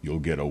 You'll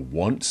get a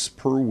once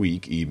per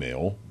week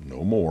email,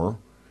 no more.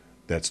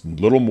 That's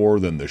little more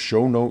than the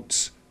show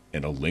notes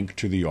and a link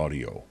to the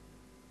audio.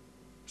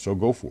 So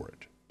go for it.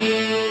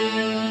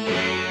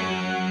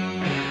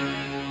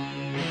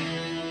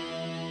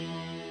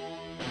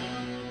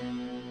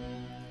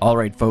 All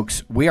right,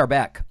 folks, we are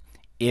back.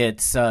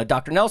 It's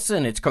Dr.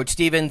 Nelson, it's Coach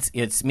Stevens,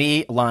 it's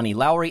me, Lonnie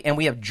Lowry, and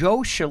we have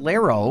Joe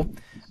Scalero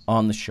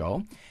on the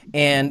show.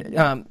 And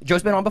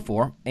Joe's been on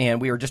before,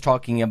 and we were just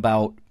talking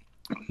about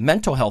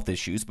mental health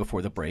issues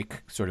before the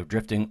break, sort of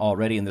drifting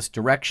already in this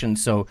direction.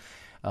 So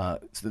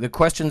the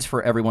questions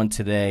for everyone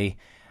today,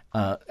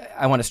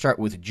 I want to start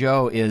with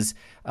Joe, is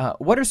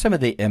what are some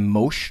of the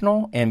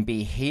emotional and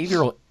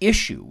behavioral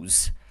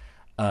issues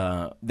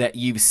that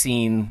you've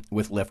seen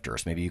with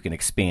lifters? Maybe you can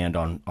expand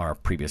on our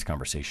previous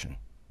conversation.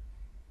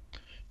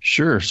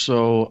 Sure.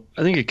 So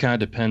I think it kind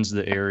of depends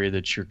the area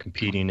that you're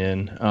competing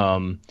in.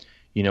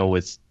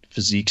 With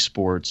physique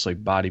sports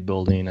like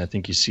bodybuilding, I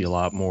think you see a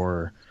lot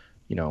more,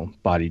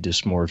 body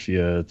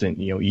dysmorphia,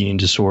 eating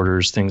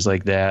disorders, things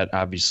like that.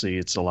 Obviously,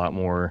 it's a lot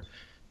more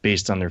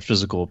based on their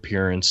physical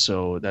appearance.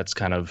 So that's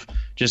kind of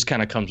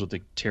comes with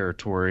the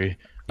territory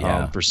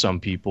for some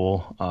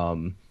people.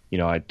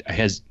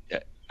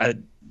 I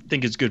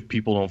think it's good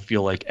people don't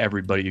feel like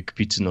everybody who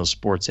competes in those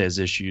sports has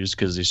issues,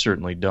 because they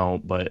certainly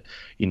don't. But,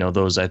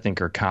 those I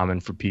think are common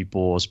for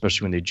people,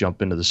 especially when they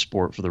jump into the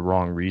sport for the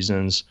wrong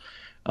reasons.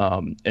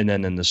 And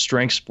then in the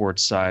strength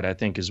sports side, I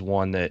think is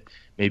one that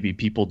maybe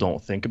people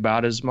don't think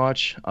about as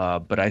much.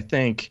 But I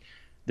think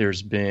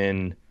there's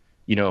been,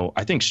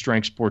 I think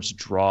strength sports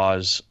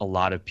draws a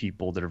lot of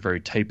people that are very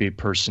type A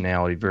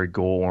personality, very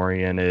goal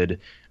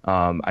oriented.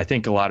 I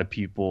think a lot of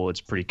people,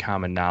 it's pretty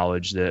common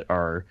knowledge that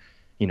are,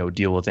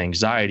 deal with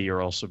anxiety are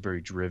also very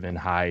driven,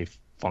 high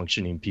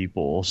functioning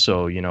people.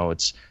 So,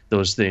 it's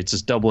those things, it's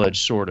this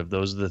double-edged sword of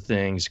those are the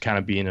things, kind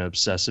of being an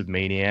obsessive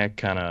maniac,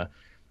 kind of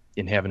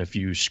in having a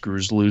few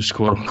screws loose,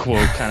 quote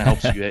unquote, kind of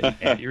helps you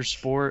at your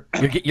sport.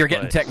 You're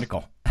getting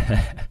technical.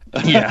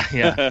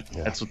 Yeah.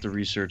 That's what the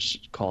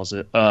research calls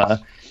it.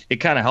 It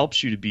kind of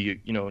helps you to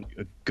be,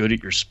 good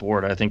at your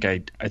sport. I think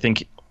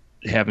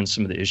having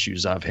some of the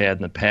issues I've had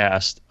in the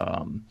past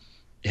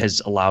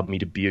has allowed me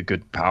to be a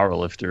good power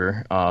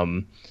lifter,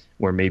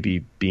 where maybe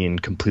being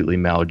completely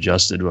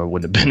maladjusted I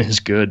wouldn't have been as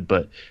good.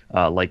 But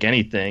like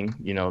anything,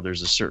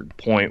 there's a certain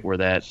point where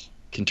that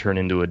can turn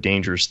into a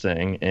dangerous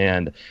thing.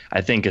 And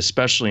I think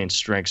especially in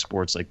strength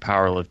sports like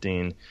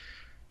powerlifting,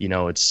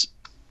 it's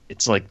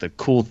like the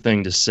cool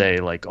thing to say,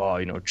 like,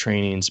 oh,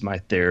 training's my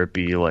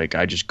therapy. Like,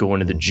 I just go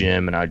into the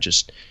gym and I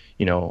just,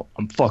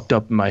 I'm fucked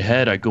up in my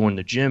head. I go in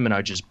the gym and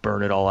I just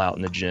burn it all out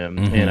in the gym.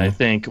 Mm-hmm. And I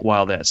think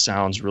while that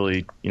sounds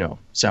really,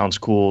 sounds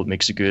cool, it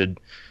makes a good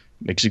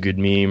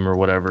meme or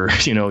whatever,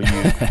 it's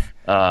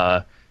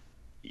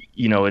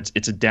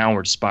a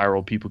downward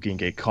spiral people can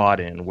get caught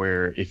in,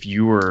 where if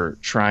you're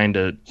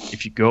dealing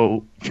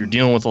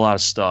with a lot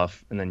of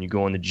stuff and then you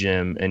go in the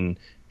gym and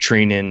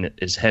training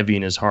as heavy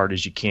and as hard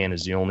as you can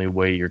is the only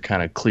way you're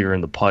kind of clearing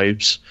the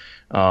pipes.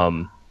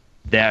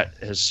 That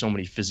has so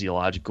many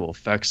physiological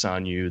effects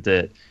on you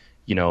that,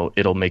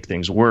 it'll make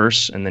things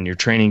worse. And then your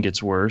training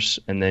gets worse,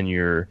 and then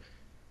your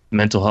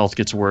mental health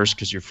gets worse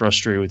because you're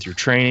frustrated with your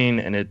training,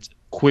 and it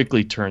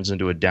quickly turns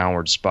into a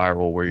downward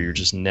spiral where you're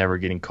just never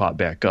getting caught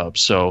back up.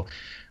 So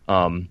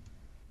kind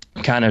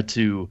of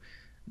to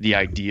the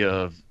idea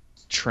of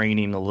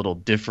training a little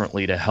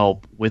differently to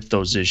help with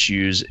those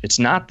issues, it's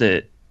not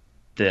that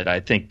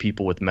I think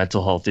people with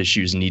mental health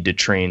issues need to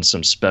train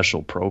some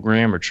special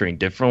program or train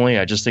differently.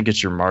 I just think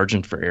it's your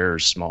margin for error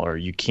is smaller.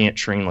 You can't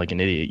train like an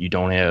idiot. You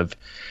don't have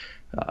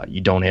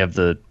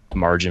the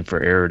margin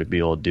for error to be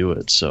able to do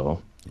it.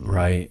 So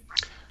right.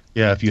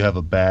 Yeah, if you have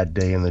a bad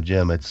day in the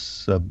gym,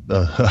 it's a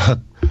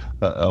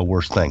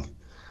worse thing.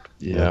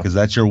 Yeah, because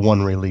that's your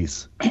one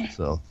release.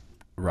 So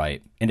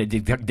right, and it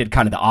did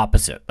kind of the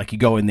opposite. Like you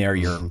go in there,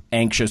 you're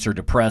anxious or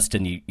depressed,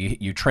 and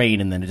you train,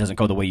 and then it doesn't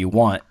go the way you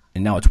want,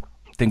 and now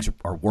things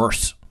are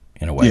worse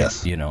in a way.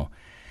 Yes.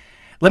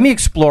 Let me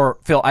explore,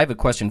 Phil. I have a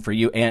question for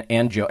you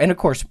and Joe, and of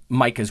course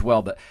Mike as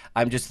well. But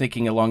I'm just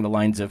thinking along the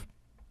lines of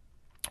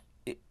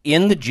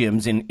in the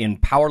gyms, in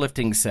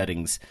powerlifting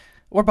settings,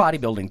 or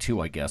bodybuilding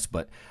too, I guess.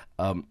 But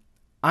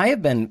I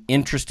have been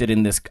interested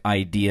in this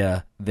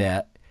idea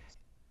that,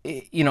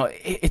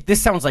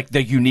 this sounds like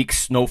the unique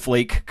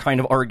snowflake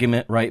kind of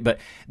argument, right? But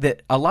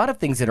that a lot of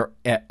things that are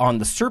on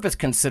the surface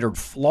considered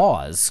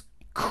flaws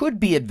could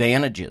be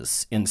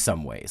advantages in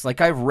some ways.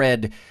 Like I've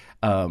read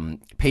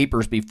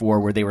papers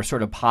before where they were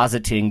sort of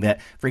positing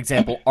that, for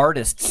example,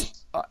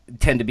 artists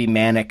tend to be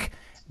manic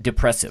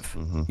depressive,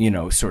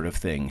 sort of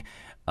thing.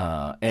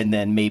 And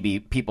then maybe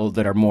people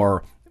that are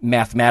more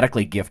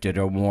mathematically gifted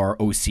or more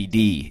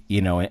OCD,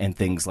 and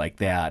things like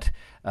that.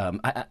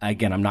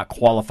 Again, I'm not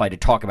qualified to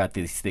talk about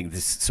these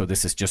things, so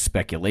this is just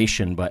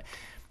speculation. But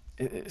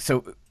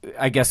so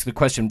I guess the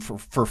question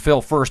for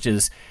Phil first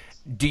is,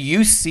 do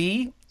you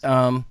see,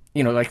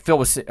 like Phil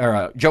was,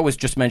 or Joe was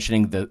just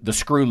mentioning the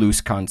screw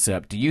loose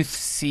concept. Do you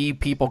see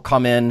people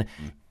come in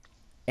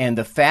and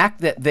the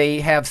fact that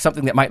they have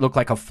something that might look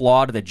like a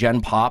flaw to the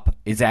Gen Pop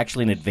is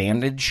actually an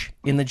advantage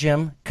in the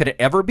gym? Could it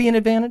ever be an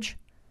advantage?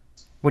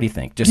 What do you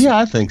think? Yeah,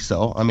 I think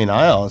so. I mean,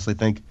 I honestly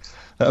think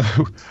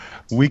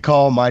we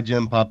call my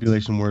gym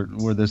population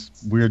we're this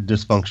weird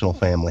dysfunctional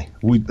family.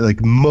 We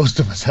most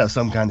of us have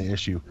some kind of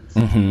issue,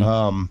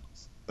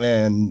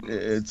 and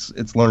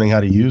it's learning how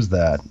to use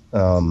that.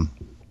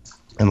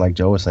 And like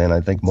Joe was saying,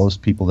 I think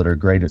most people that are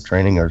great at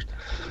training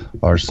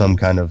are some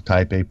kind of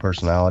type A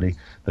personality.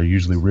 They're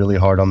usually really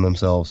hard on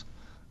themselves,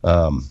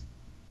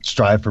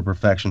 strive for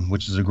perfection,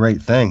 which is a great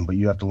thing. But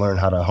you have to learn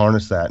how to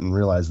harness that and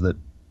realize that.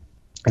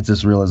 It's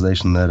this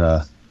realization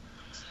that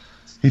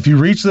if you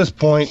reach this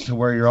point to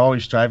where you're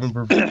always striving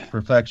for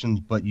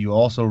perfection, but you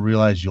also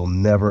realize you'll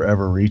never,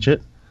 ever reach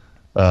it,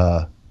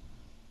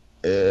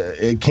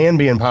 it can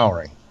be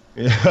empowering,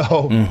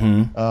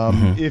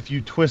 if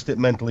you twist it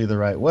mentally the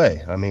right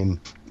way. I mean,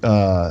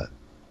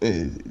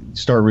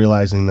 start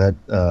realizing that,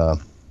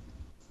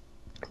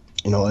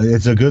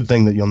 it's a good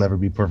thing that you'll never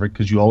be perfect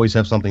because you always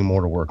have something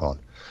more to work on.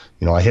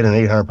 I hit an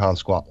 800-pound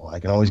squat. Well, I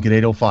can always get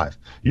 805.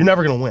 You're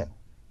never going to win.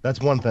 That's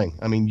one thing.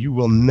 I mean, you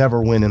will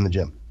never win in the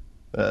gym.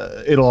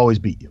 It'll always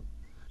beat you.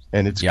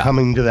 And it's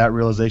coming to that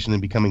realization and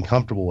becoming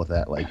comfortable with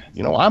that. Like,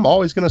 I'm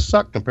always going to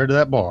suck compared to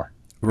that bar.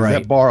 Right.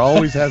 That bar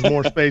always has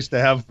more space to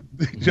have,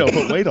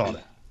 put weight on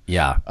it.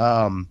 Yeah.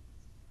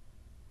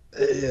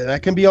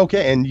 That can be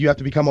okay. And you have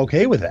to become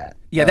okay with that.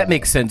 Yeah, that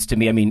makes sense to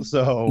me. I mean,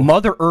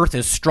 Mother Earth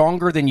is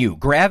stronger than you.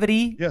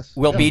 Gravity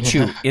will beat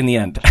you in the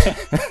end.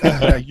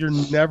 You're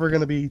never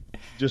going to be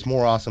just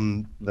more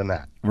awesome than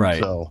that. Right.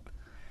 So,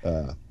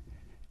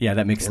 yeah,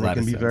 that makes a lot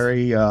of sense. It can be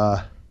very.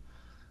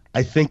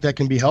 I think that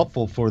can be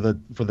helpful for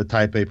the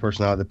type A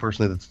personality, the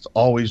person that's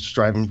always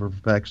striving for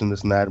perfection,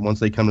 this and that. Once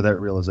they come to that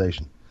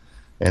realization,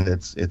 and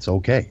it's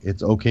okay.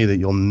 It's okay that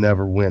you'll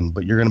never win,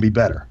 but you're going to be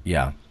better.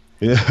 Yeah.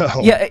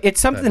 Yeah, it's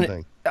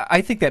something.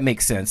 I think that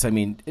makes sense. I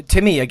mean,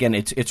 to me, again,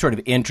 it's sort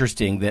of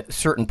interesting that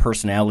certain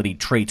personality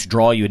traits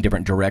draw you in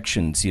different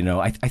directions.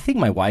 I think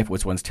my wife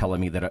was once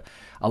telling me that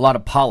a lot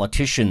of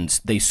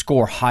politicians, they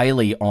score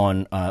highly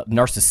on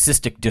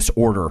narcissistic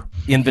disorder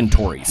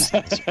inventories.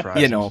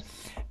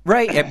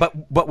 Right,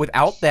 but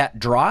without that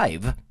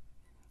drive,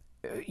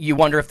 you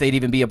wonder if they'd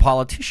even be a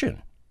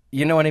politician.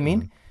 You know what I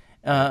mean?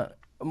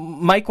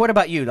 Mike, what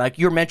about you? Like,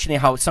 you're mentioning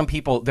how some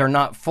people, they're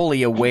not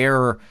fully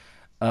aware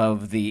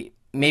of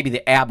maybe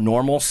the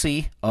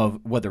abnormalcy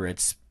of whether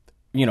it's,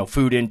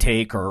 food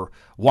intake or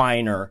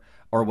wine or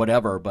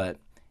whatever, but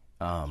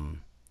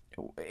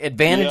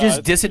advantages,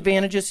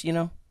 disadvantages,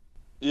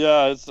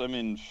 Yeah,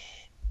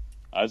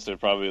 I'd say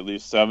probably at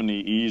least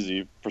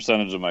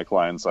 70% of my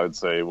clients, I'd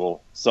say,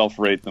 will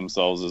self-rate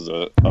themselves as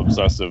a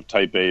obsessive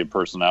type A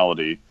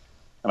personality.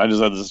 And I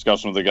just had this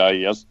discussion with a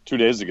guy 2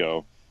 days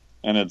ago,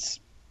 and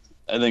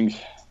I think,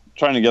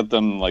 trying to get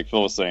them, like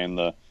Phil was saying,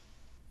 the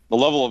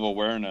level of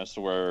awareness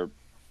where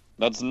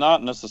that's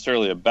not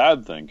necessarily a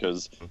bad thing,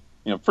 because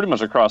pretty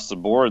much across the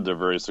board they're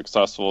very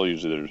successful.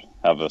 Usually they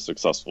have a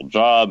successful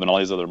job and all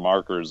these other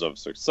markers of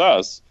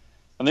success,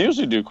 and they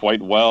usually do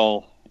quite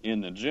well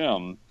in the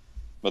gym.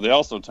 But they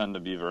also tend to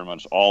be very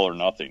much all or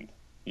nothing.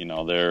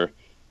 They're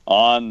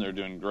on, they're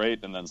doing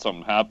great, and then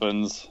something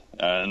happens,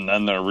 and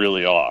then they're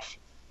really off.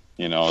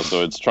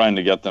 So it's trying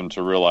to get them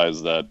to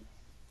realize that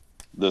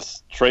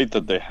this trait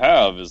that they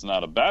have is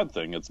not a bad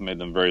thing. It's made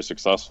them very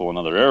successful in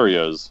other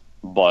areas,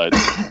 but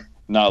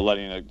not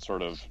letting it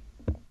sort of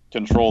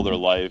control their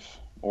life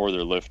or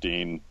their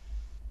lifting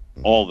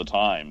all the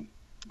time.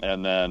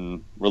 And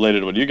then, related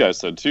to what you guys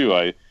said too,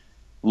 I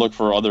look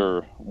for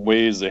other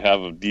ways they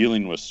have of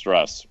dealing with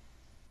stress.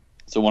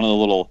 So one of the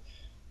little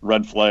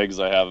red flags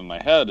I have in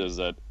my head is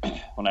that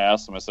when I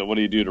asked them, I said, what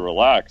do you do to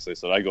relax? They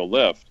said, I go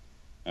lift.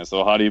 And I said,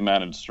 well, how do you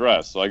manage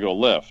stress? So I go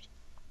lift.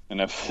 And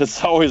if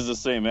it's always the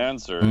same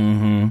answer,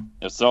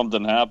 if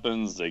something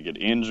happens, they get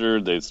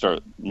injured, they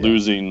start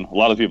losing. A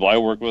lot of people I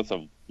work with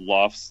have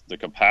lost the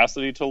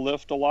capacity to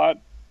lift a lot.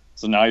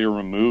 So now you're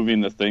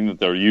removing the thing that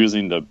they're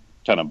using to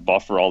kind of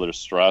buffer all their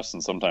stress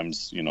and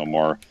sometimes,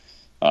 more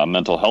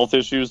mental health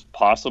issues,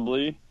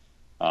 possibly.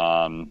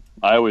 I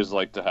always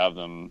like to have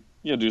them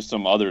do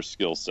some other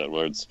skill set,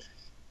 where it's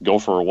go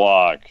for a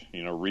walk,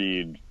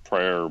 read,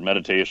 prayer,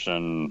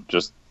 meditation,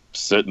 just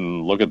sit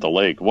and look at the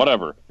lake,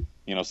 whatever,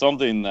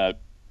 something that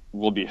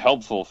will be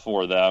helpful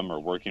for them, or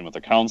working with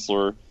a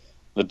counselor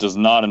that does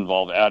not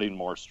involve adding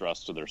more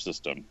stress to their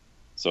system,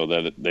 so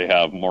that they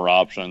have more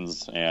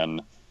options,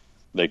 and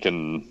they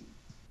can,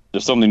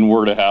 if something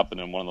were to happen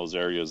in one of those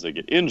areas, they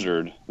get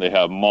injured, they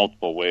have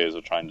multiple ways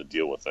of trying to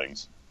deal with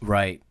things.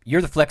 Right.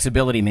 You're the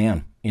flexibility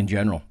man in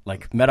general,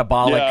 like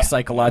metabolic,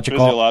 psychological.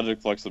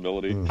 Physiologic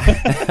flexibility.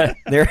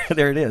 There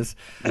it is.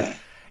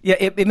 Yeah,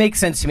 it makes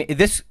sense to me.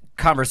 This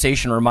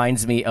conversation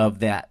reminds me of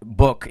that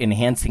book,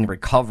 Enhancing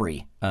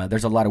Recovery.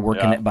 There's a lot of work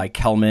in it by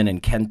Kelman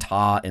and Ken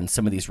Ta and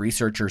some of these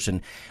researchers.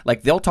 And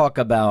like they'll talk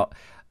about,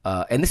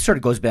 and this sort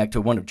of goes back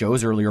to one of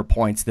Joe's earlier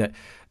points, that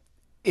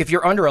if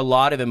you're under a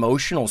lot of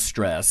emotional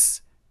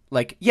stress,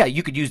 like,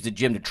 you could use the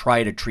gym to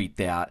try to treat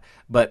that,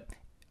 but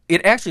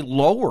it actually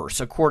lowers,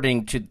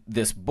 according to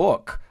this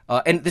book,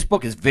 and this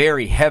book is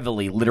very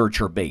heavily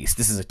literature-based.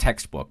 This is a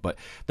textbook, but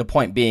the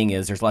point being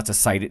is there's lots of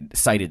cited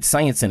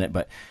science in it,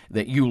 but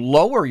that you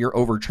lower your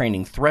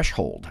overtraining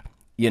threshold.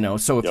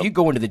 So if you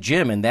go into the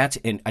gym and that's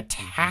in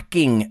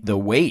attacking the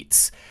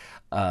weights,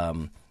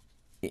 in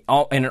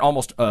an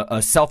almost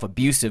a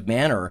self-abusive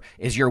manner,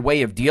 is your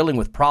way of dealing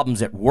with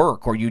problems at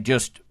work, or you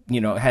just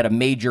had a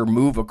major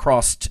move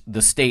across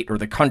the state or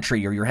the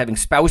country, or you're having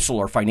spousal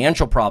or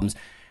financial problems,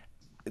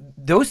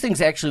 those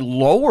things actually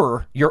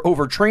lower your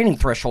overtraining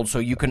threshold, so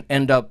you can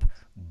end up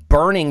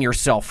burning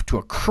yourself to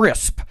a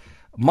crisp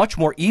much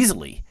more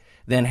easily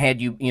than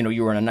had you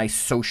were in a nice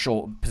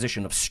social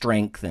position of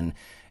strength and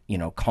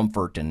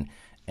comfort and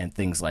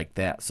things like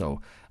that.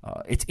 So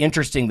it's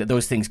interesting that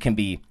those things can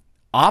be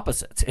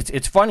opposites.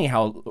 It's funny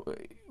how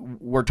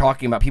we're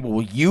talking about people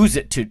will use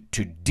it to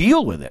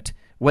deal with it,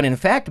 when in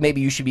fact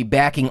maybe you should be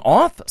backing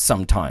off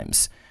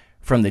sometimes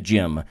from the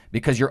gym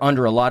because you're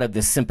under a lot of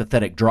this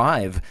sympathetic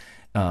drive.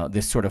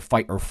 This sort of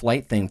fight or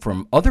flight thing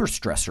from other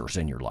stressors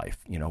in your life,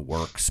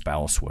 work,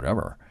 spouse,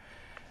 whatever.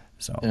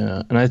 So,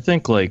 yeah, and I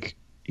think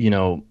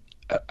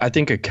I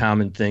think a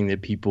common thing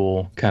that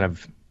people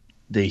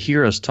they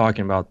hear us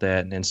talking about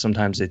that, and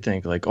sometimes they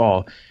think like,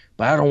 oh,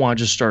 but I don't want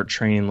to just start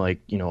training like,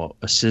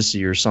 a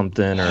sissy or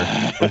something,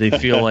 or they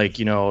feel like,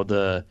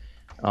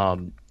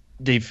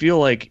 they feel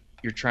like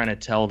you're trying to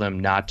tell them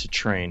not to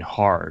train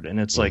hard. And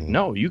it's like,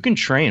 no, you can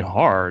train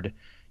hard.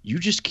 You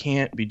just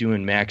can't be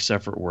doing max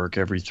effort work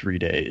every 3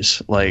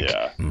 days. Like,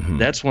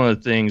 that's one of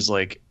the things,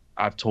 like,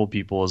 I've told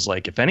people is,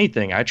 like, if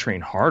anything, I train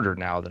harder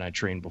now than I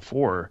trained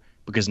before,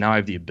 because now I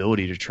have the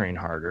ability to train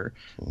harder.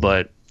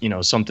 But,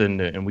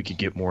 something, and we could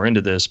get more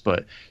into this,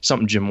 but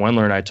something Jim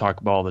Wendler and I talk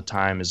about all the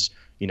time is,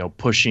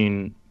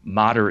 pushing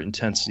moderate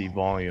intensity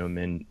volume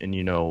and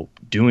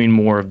doing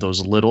more of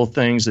those little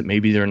things that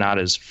maybe they're not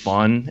as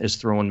fun as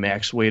throwing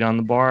max weight on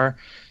the bar.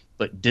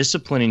 But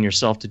disciplining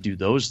yourself to do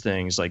those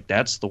things, like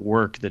that's the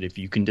work that if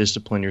you can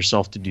discipline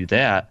yourself to do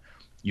that,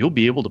 you'll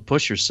be able to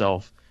push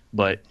yourself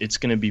but it's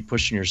going to be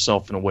pushing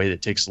yourself in a way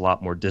that takes a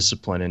lot more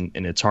discipline,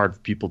 and it's hard for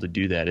people to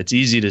do that. It's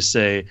easy to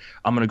say,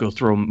 I'm going to go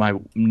throw my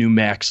new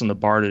max on the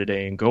bar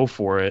today and go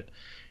for it.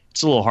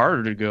 It's a little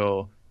harder to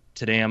go,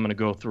 today I'm going to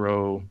go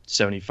throw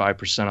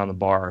 75% on the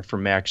bar for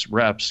max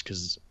reps,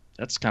 because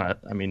that's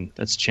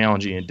that's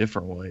challenging in a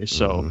different way.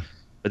 So,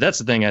 but that's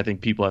the thing I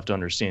think people have to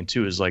understand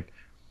too, is like,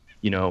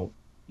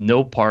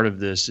 no part of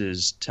this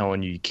is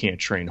telling you can't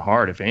train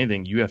hard. If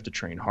anything, you have to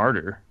train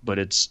harder, but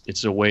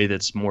it's a way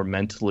that's more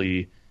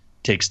mentally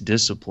takes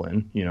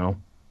discipline,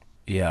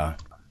 Yeah.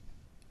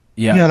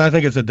 Yeah, and I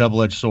think it's a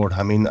double-edged sword.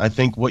 I mean, I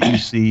think what you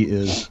see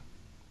is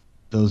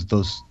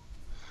those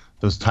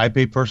type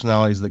A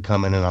personalities that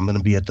come in and I'm going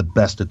to be at the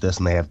best at this,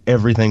 and they have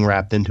everything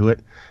wrapped into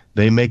it.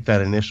 They make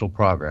that initial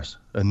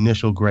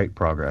great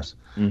progress.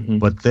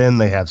 But then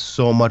they have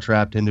so much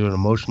wrapped into it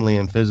emotionally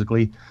and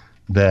physically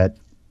that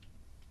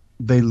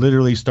they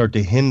literally start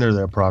to hinder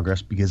their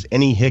progress, because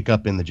any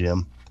hiccup in the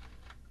gym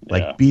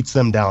beats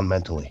them down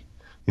mentally.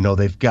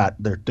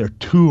 They're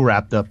too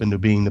wrapped up into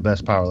being the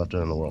best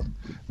powerlifter in the world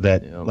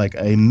that like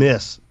a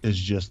miss is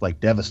just like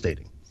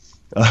devastating.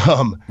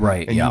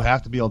 Right. And you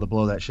have to be able to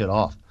blow that shit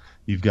off.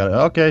 You've got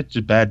to, okay, it's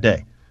a bad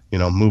day,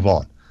 move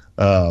on.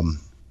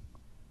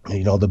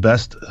 The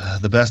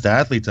best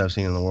athletes I've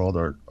seen in the world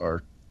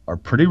are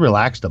pretty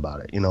relaxed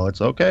about it.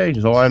 It's okay.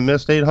 So I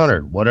missed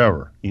 800,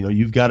 whatever. You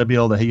have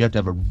to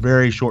have a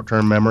very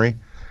short-term memory,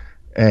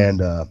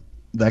 and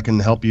that can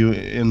help you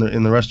in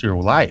the rest of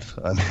your life.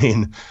 I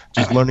mean,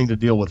 just learning to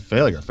deal with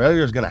failure.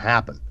 Failure is going to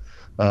happen.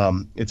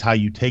 It's how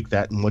you take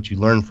that and what you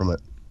learn from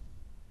it.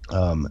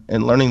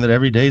 And learning that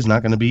every day is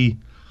not going to be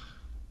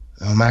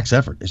max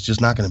effort. It's just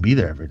not going to be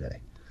there every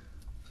day.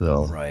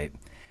 So right.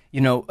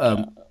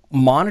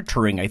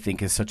 Monitoring, I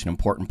think, is such an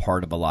important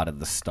part of a lot of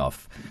the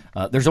stuff.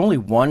 There's only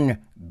one,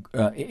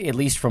 at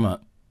least from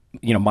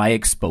my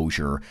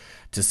exposure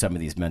to some of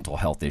these mental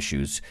health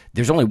issues,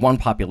 there's only one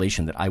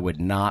population that I would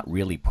not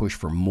really push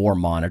for more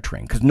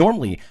monitoring. Because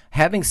normally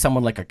having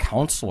someone like a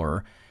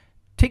counselor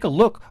take a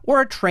look,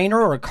 or a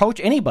trainer or a coach,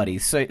 anybody,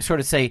 sort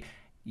of say,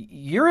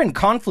 you're in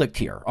conflict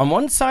here. On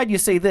one side, you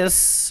say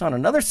this. On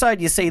another side,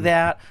 you say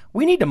that.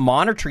 We need to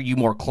monitor you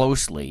more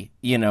closely,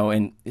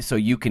 and so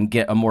you can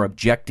get a more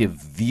objective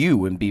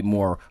view and be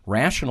more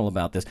rational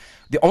about this.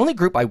 The only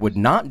group I would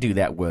not do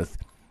that with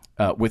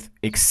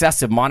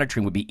excessive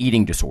monitoring would be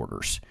eating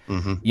disorders,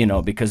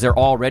 because they're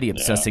already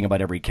obsessing about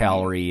every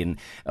calorie.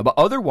 But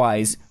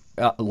otherwise,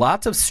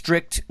 lots of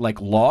strict, like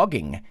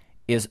logging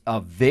is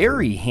a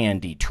very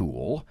handy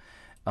tool.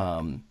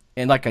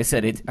 And like I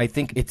said, I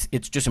think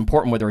it's just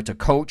important, whether it's a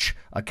coach,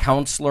 a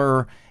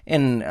counselor,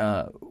 and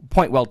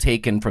point well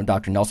taken from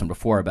Dr. Nelson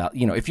before about,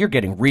 if you're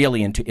getting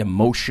really into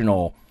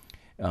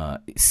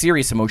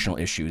serious emotional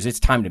issues, it's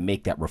time to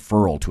make that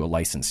referral to a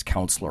licensed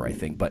counselor, I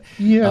think. But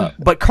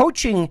but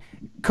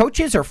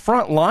coaches are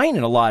front line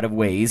in a lot of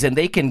ways, and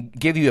they can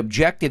give you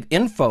objective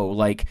info.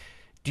 Like,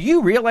 do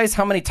you realize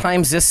how many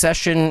times this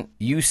session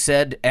you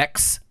said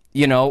X,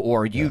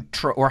 or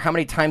or how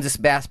many times this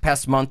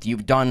past month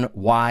you've done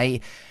Y?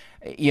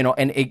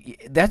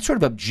 That sort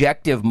of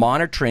objective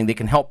monitoring, they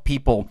can help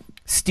people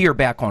steer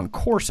back on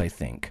course, I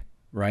think,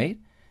 right?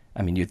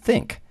 I mean, you'd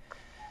think.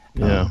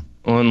 Yeah.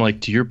 Well, and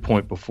like to your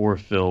point before,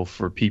 Phil,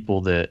 for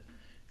people that,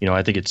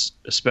 I think it's,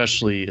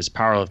 especially as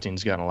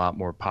powerlifting's gotten a lot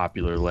more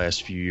popular the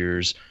last few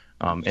years,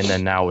 and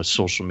then now with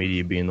social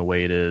media being the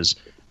way it is,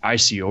 I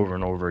see over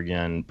and over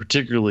again,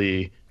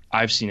 particularly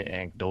I've seen it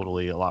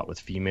anecdotally a lot with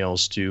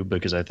females too,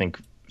 because I think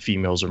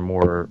females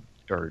are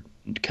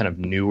kind of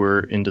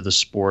newer into the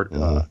sport.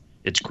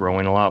 It's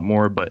growing a lot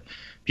more, but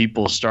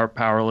people start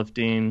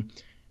powerlifting,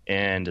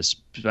 and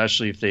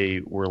especially if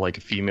they were like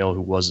a female who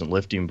wasn't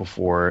lifting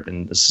before,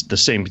 and the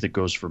same that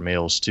goes for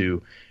males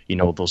too.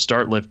 They'll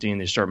start lifting,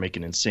 they start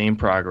making insane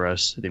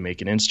progress, they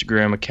make an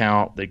Instagram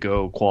account, they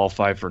go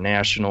qualify for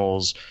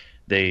nationals,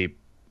 they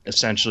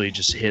essentially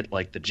just hit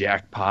like the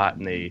jackpot,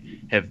 and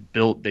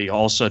they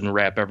all of a sudden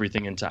wrap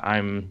everything into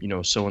I'm,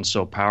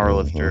 so-and-so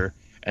powerlifter.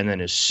 And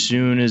then as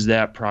soon as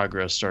that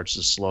progress starts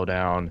to slow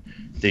down,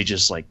 they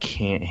just like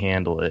can't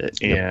handle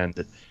it. Yep.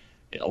 And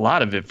a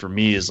lot of it for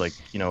me is like,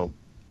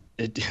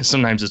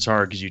 sometimes it's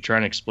hard because you're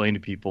trying to explain to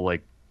people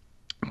like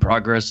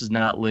progress is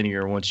not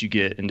linear once you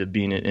get into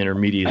being an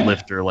intermediate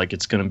lifter. Like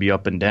it's going to be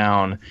up and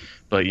down.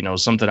 But,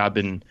 something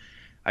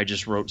I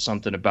just wrote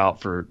something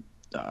about for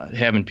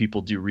having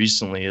people do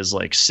recently is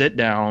like sit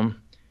down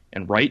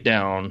and write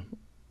down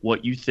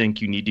what you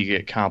think you need to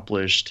get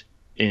accomplished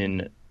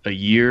in a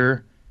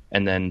year,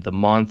 and then the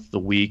month, the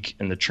week,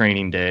 and the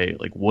training day.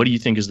 Like, what do you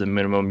think is the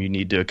minimum you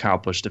need to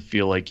accomplish to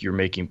feel like you're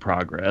making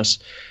progress?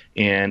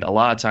 And a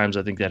lot of times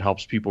I think that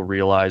helps people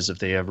realize if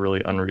they have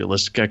really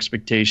unrealistic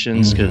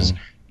expectations, because,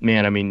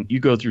 man, I mean,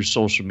 you go through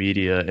social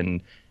media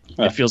and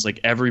it feels like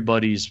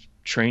everybody's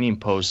training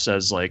post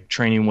says, like,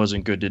 training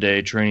wasn't good today.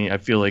 I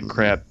feel like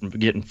crap, I'm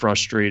getting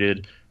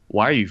frustrated.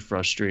 Why are you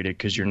frustrated?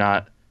 Because you're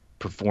not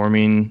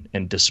performing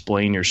and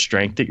displaying your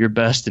strength at your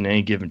best in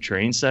any given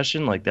training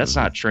session. Like, that's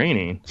not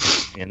training.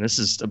 And this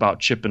is about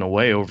chipping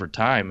away over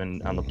time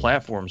and on the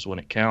platforms when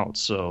it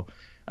counts. So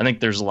I think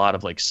there's a lot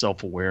of like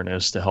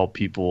self-awareness to help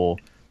people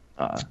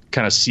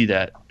kind of see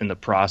that in the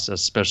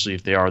process, especially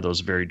if they are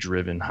those very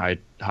driven, high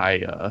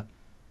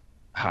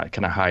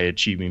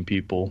achieving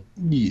people.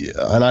 Yeah,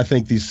 and I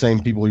think these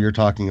same people you're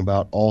talking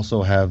about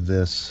also have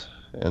this,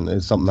 and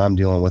it's something I'm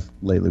dealing with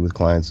lately with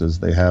clients, is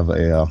they have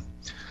a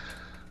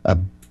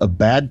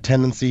bad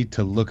tendency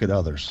to look at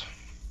others.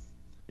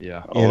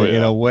 Yeah.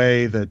 In a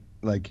way that,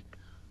 like,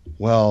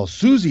 well,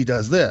 Susie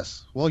does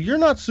this. Well, you're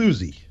not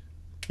Susie.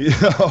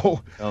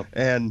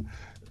 And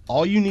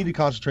all you need to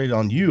concentrate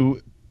on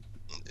you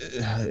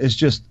is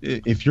just,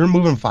 if you're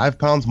moving 5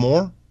 pounds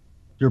more,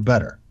 you're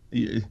better.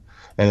 And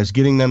it's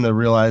getting them to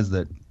realize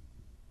that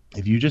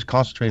if you just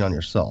concentrate on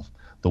yourself,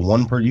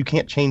 you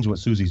can't change what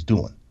Susie's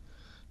doing.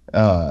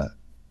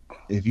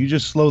 If you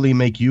just slowly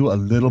make you a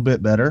little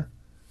bit better,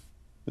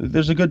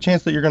 there's a good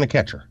chance that you're going to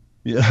catch her.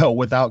 You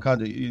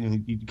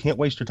can't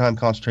waste your time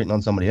concentrating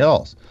on somebody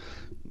else.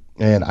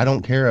 And I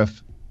don't care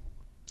if,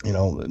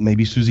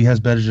 maybe Susie has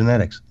better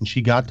genetics and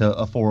she got to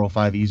a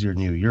 405 easier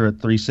than you. You're at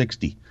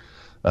 360.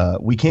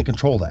 We can't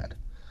control that.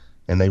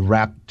 And they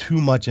wrap too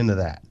much into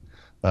that.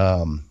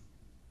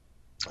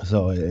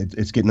 So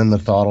it's getting them to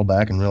throttle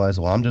back and realize,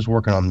 well, I'm just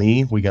working on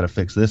me. We got to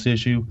fix this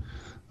issue.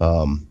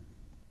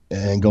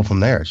 And go from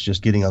there. It's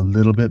just getting a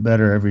little bit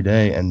better every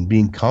day and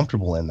being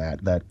comfortable in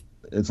that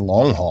it's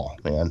long haul,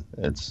 man.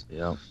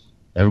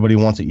 Everybody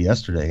wants it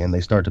yesterday, and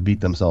they start to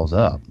beat themselves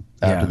up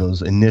after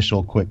those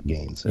initial quick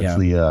gains. It's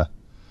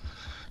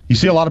you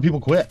see a lot of people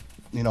quit.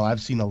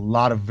 I've seen a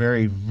lot of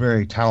very,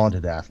 very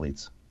talented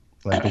athletes,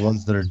 like the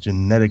ones that are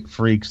genetic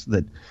freaks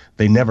that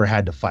they never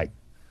had to fight.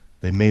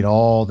 They made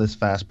all this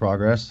fast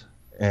progress,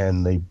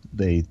 and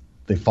they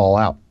fall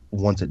out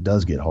once it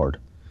does get hard,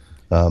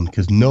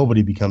 because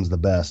nobody becomes the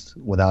best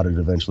without it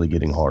eventually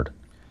getting hard.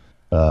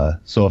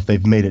 So if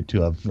they've made it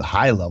to a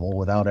high level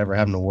without ever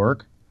having to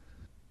work,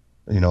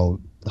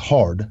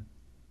 hard,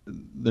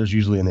 there's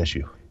usually an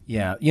issue.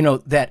 Yeah,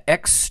 that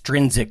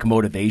extrinsic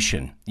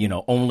motivation,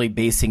 only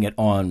basing it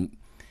on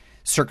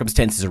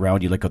circumstances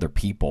around you like other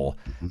people,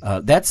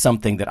 that's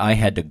something that I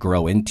had to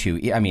grow into.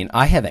 I mean,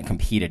 I haven't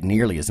competed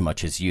nearly as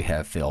much as you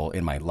have, Phil,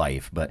 in my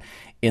life, but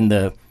in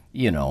the,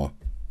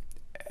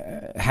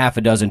 half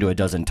a dozen to a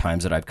dozen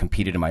times that I've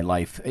competed in my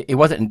life, it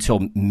wasn't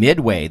until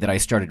midway that I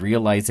started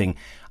realizing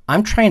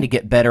I'm trying to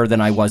get better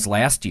than I was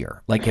last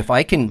year. Like if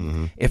I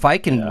can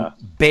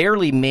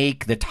barely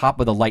make the top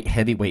of the light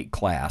heavyweight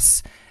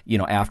class,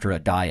 after a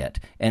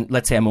diet, and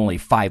let's say I'm only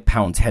 5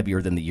 pounds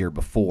heavier than the year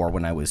before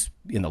when I was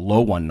in the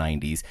low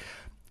 190s,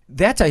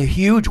 that's a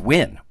huge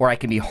win. Or I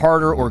can be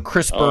harder or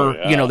crisper.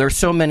 There's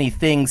so many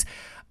things,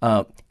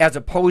 as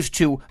opposed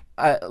to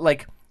I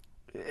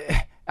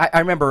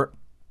remember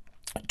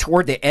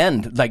toward the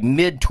end, like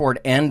toward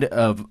end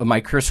of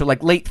my career, so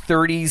like late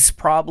 30s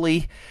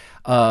probably,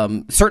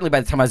 certainly by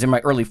the time I was in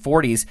my early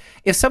 40s,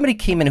 if somebody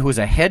came in who was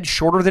a head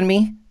shorter than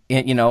me,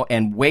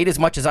 and weighed as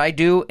much as I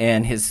do,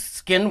 and his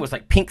skin was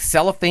like pink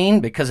cellophane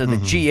because of the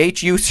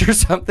GH use or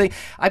something,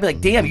 I'd be like,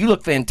 damn, you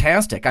look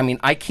fantastic. I mean,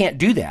 I can't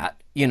do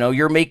that.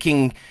 You're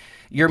making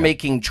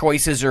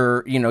choices,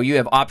 or, you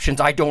have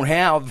options I don't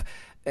have.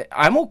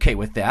 I'm okay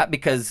with that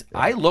because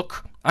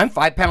I'm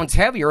 5 pounds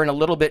heavier and a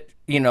little bit,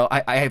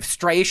 I have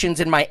striations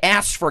in my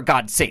ass, for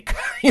God's sake,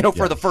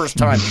 for the first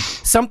time.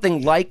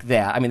 Something like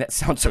that. I mean, that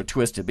sounds so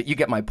twisted, but you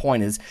get my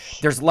point. Is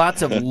there's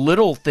lots of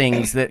little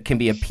things that can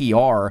be a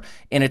PR,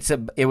 and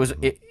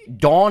it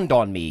dawned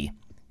on me,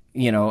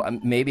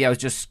 maybe I was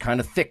just kind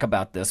of thick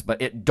about this,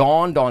 but it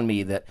dawned on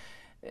me that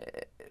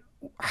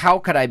how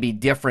could I be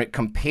different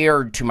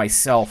compared to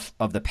myself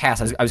of the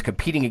past? I was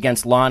competing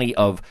against Lonnie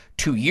of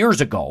 2 years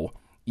ago,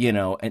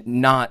 and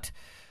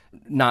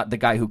not the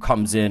guy who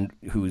comes in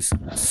who's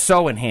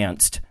so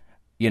enhanced,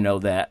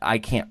 that I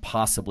can't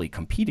possibly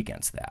compete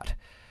against that.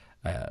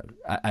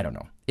 I don't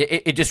know.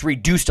 It just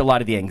reduced a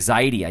lot of the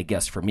anxiety, I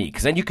guess, for me,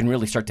 because then you can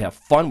really start to have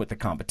fun with the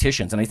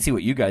competitions. And I see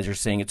what you guys are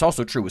saying. It's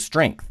also true with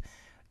strength.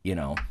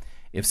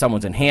 If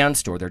someone's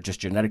enhanced or they're just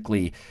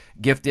genetically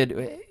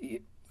gifted,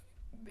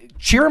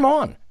 cheer them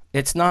on.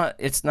 It's not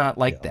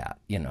like that,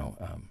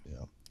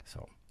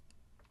 So,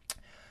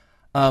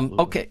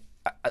 okay.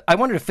 I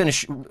wanted to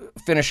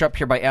finish up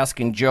here by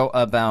asking Joe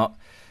about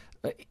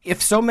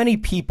if so many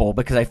people,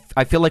 because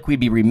I feel like we'd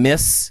be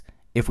remiss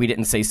if we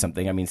didn't say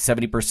something. I mean,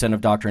 70%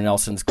 of Dr.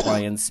 Nelson's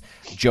clients,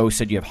 Joe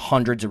said you have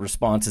hundreds of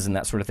responses and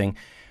that sort of thing.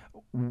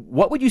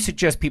 What would you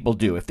suggest people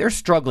do if they're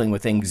struggling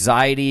with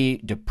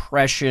anxiety,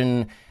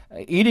 depression,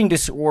 eating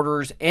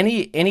disorders,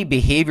 any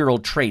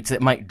behavioral traits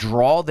that might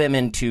draw them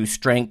into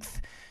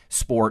strength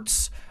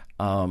sports?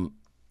 What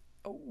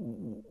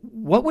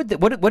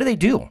do they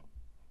do?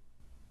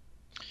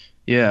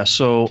 Yeah,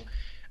 so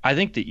I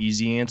think the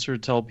easy answer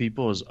to tell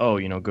people is,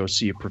 go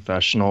see a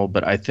professional.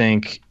 But I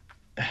think,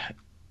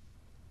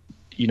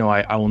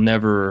 I will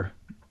never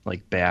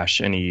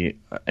bash any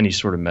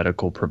sort of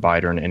medical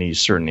provider in any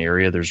certain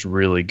area. There's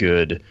really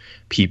good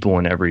people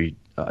in every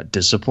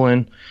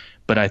discipline.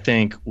 But I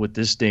think with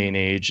this day and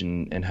age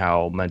and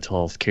how mental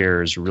health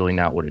care is really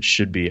not what it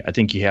should be, I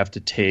think you have to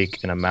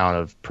take an amount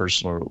of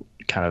personal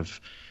kind of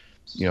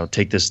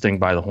take this thing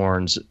by the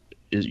horns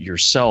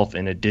yourself,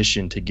 in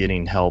addition to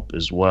getting help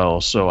as well.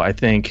 So I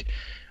think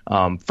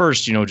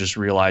first, just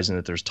realizing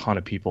that there's a ton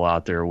of people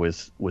out there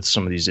with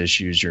some of these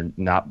issues. You're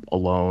not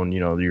alone.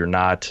 You're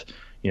not.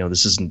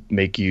 This isn't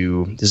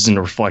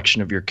a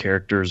reflection of your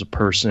character as a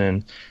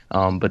person.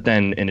 But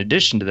then, in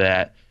addition to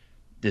that,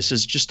 this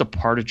is just a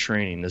part of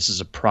training. This is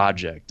a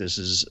project. This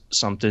is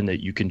something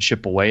that you can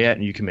chip away at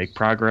and you can make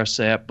progress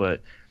at.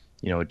 But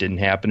it didn't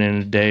happen in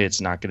a day.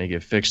 It's not going to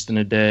get fixed in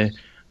a day.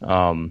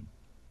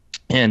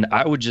 And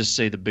I would just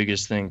say the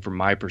biggest thing from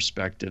my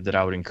perspective that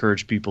I would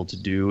encourage people to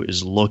do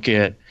is look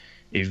at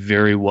a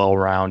very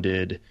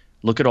well-rounded,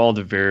 look at all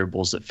the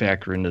variables that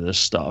factor into this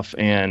stuff.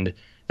 And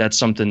that's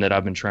something that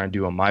I've been trying to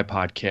do on my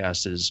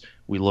podcast is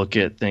we look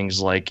at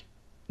things like,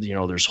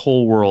 there's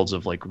whole worlds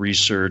of like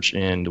research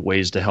and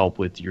ways to help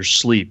with your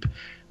sleep.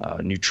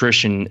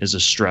 Nutrition is a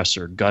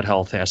stressor. Gut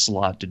health has a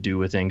lot to do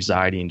with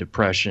anxiety and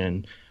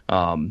depression.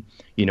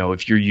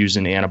 If you're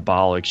using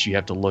anabolics, you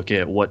have to look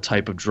at what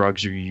type of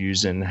drugs are you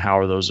using, how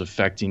are those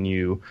affecting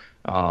you,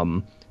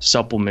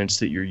 supplements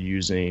that you're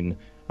using,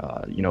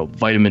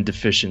 vitamin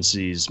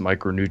deficiencies,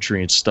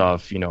 micronutrient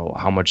stuff,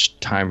 how much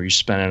time are you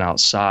spending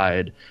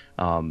outside?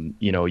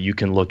 You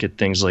can look at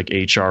things like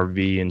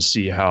HRV and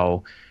see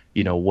how,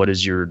 what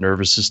does your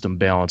nervous system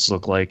balance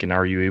look like, and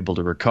are you able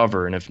to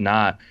recover? And if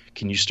not,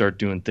 can you start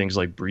doing things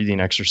like breathing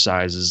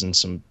exercises and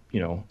some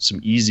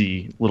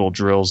easy little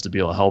drills to be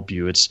able to help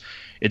you? It's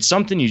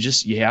something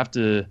you have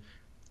to,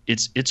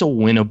 it's a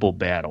winnable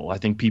battle. I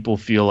think people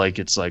feel like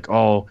it's like,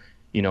 oh,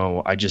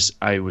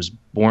 I was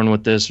born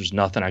with this. There's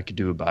nothing I could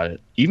do about it.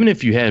 Even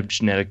if you have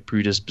genetic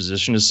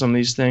predisposition to some of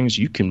these things,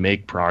 you can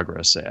make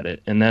progress at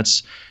it. And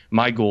that's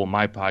my goal.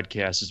 My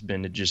podcast has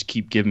been to just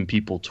keep giving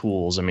people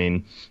tools. I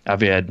mean, I've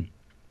had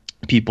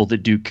people that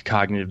do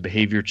cognitive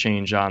behavior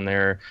change on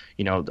there.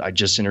 I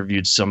just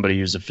interviewed somebody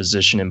who's a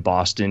physician in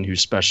Boston who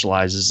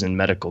specializes in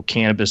medical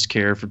cannabis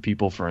care for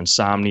people for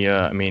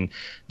insomnia. I mean,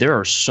 there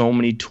are so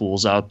many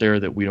tools out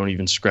there that we don't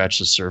even scratch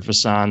the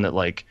surface on that,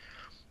 like,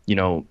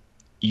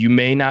 you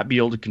may not be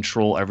able to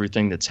control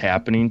everything that's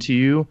happening to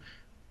you,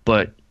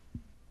 but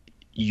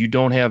you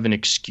don't have an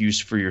excuse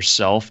for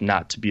yourself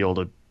not to be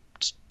able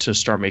to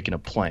start making a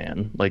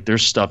plan. Like,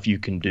 there's stuff you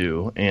can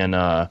do. And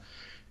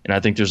I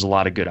think there's a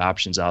lot of good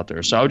options out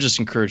there. So I would just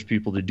encourage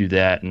people to do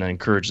that, and I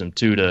encourage them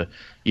too to,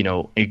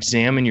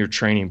 examine your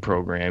training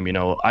program.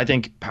 I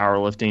think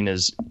powerlifting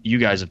is, you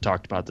guys have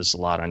talked about this a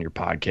lot on your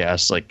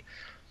podcast. Like,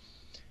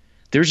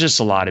 there's just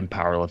a lot in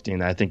powerlifting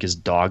that I think is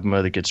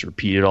dogma that gets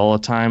repeated all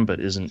the time,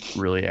 but isn't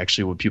really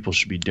actually what people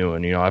should be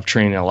doing. I've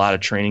trained in a lot of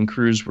training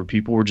crews where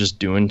people were just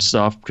doing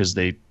stuff because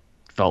they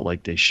felt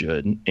like they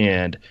should.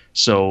 And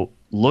so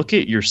look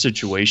at your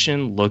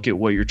situation, look at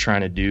what you're trying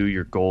to do,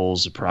 your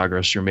goals, the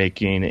progress you're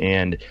making,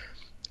 and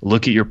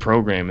look at your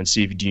program and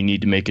see if you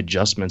need to make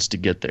adjustments to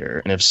get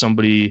there. And if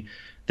somebody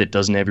that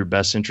doesn't have your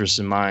best interests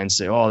in mind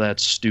say, oh,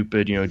 that's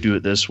stupid, do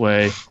it this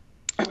way,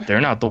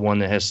 they're not the one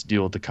that has to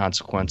deal with the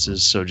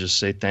consequences. So just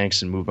say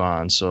thanks and move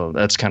on. So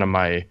that's kind of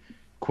my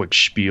quick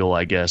spiel,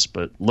 I guess.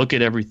 But look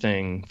at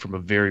everything from a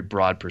very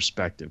broad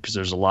perspective, because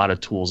there's a lot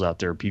of tools out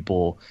there.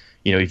 People,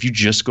 if you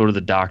just go to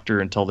the doctor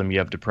and tell them you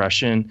have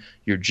depression,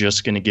 you're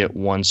just going to get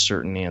one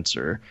certain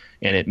answer.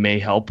 And it may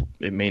help,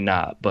 it may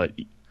not. But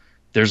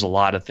there's a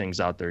lot of things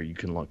out there you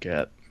can look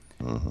at.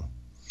 Mm-hmm.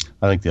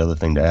 I think the other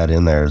thing to add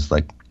in there is,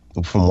 like,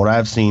 from what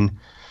I've seen,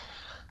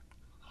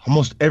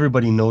 almost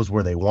everybody knows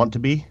where they want to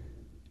be.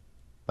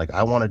 Like,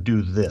 I want to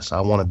do this, I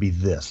want to be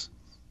this,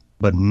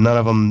 but none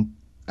of them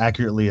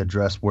accurately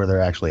address where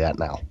they're actually at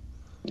now.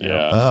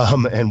 Yeah.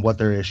 And what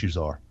their issues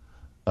are.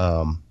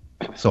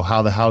 So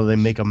how do they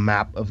make a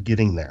map of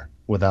getting there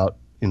without,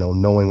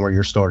 knowing where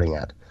you're starting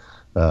at?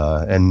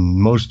 And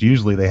most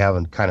usually they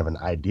have kind of an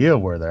idea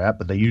where they're at,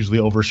 but they usually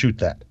overshoot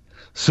that.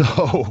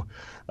 So,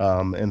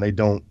 and they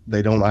don't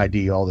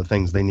ID all the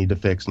things they need to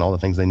fix and all the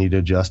things they need to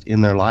adjust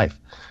in their life.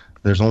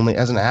 There's only,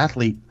 as an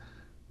athlete,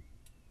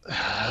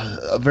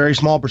 a very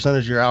small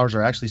percentage of your hours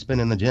are actually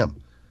spent in the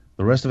gym.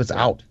 The rest of it's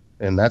out,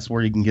 and that's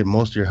where you can get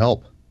most of your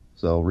help.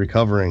 So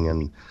recovering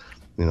and,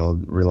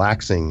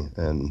 relaxing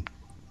and,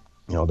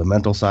 the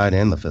mental side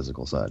and the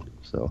physical side.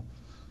 So,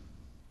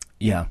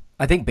 yeah,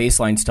 I think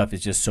baseline stuff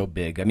is just so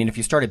big. I mean, if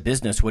you start a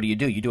business, what do?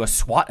 You do a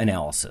SWOT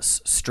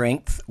analysis: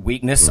 strength,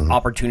 weakness,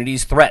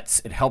 opportunities,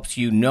 threats. It helps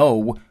you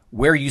know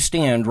where you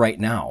stand right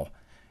now.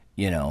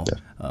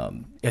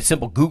 A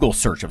simple Google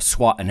search of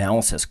SWOT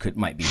analysis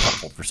might be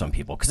helpful for some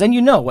people, because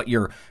then what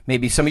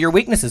maybe some of your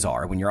weaknesses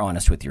are when you're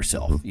honest with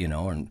yourself,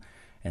 and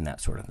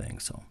that sort of thing.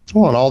 So,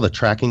 well, and all the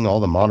tracking,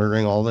 all the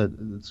monitoring, all that,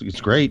 it's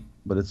great,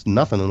 but it's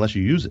nothing unless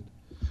you use it.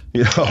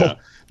 You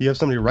have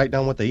somebody write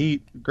down what they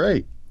eat,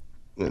 great,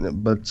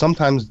 but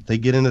sometimes they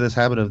get into this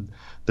habit of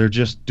they're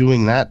just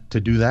doing that to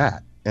do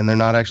that, and they're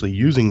not actually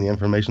using the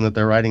information that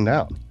they're writing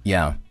down.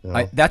 Yeah.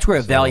 That's where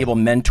a valuable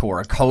mentor,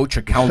 a coach,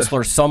 a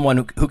counselor,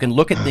 someone who can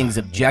look at things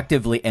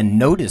objectively and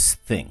notice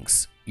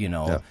things,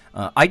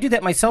 I do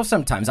that myself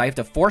sometimes. I have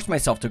to force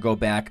myself to go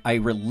back. I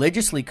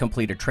religiously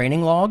complete a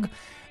training log,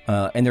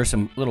 and there's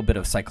some little bit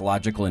of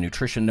psychological and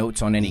nutrition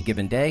notes on any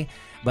given day.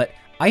 But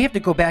I have to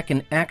go back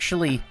and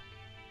actually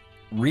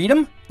read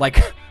them,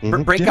 like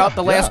break out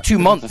the last 2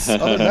 months.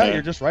 Other than that,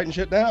 you're just writing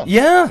shit down.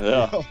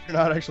 Yeah. You're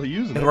not actually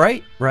using it.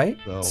 Right.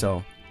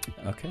 So,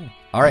 okay.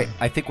 All right.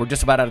 I think we're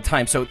just about out of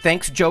time. So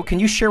thanks, Joe. Can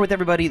you share with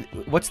everybody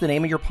what's the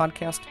name of your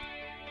podcast?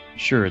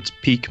 Sure, it's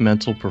Peak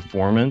Mental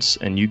Performance,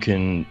 and you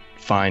can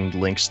find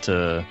links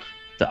to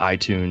the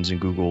iTunes and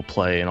Google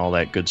Play and all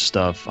that good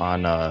stuff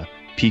on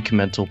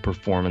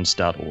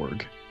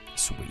peakmentalperformance.org.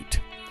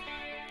 Sweet.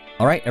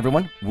 All right,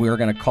 everyone, we're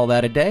going to call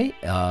that a day.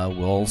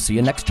 We'll see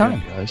you next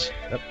time. Yeah, guys.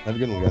 Yep. Have a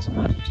good one, guys.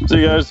 See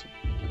you guys.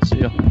 See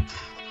ya.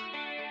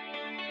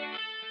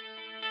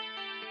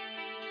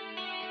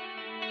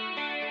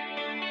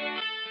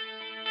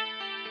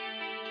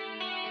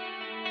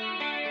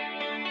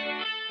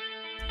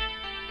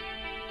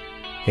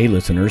 Hey,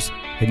 listeners,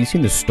 have you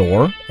seen the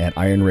store at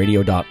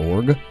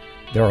ironradio.org?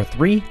 There are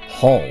 3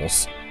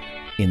 halls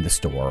in the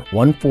store,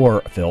 one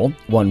for Phil,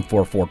 one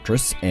for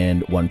Fortress,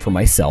 and one for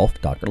myself,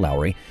 Dr.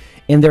 Lowry,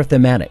 and they're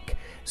thematic.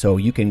 So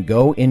you can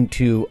go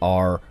into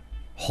our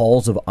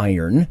Halls of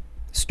Iron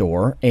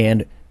store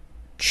and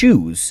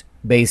choose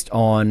based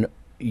on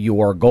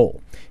your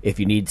goal. If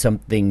you need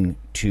something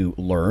to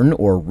learn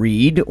or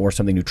read or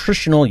something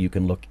nutritional, you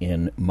can look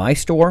in my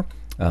store,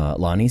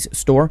 Lonnie's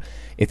store.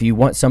 If you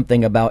want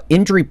something about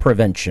injury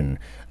prevention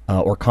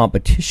or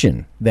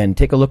competition, then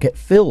take a look at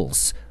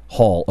Phil's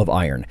Hall of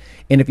Iron.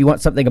 And if you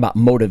want something about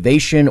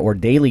motivation or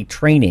daily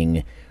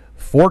training,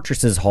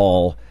 Fortress's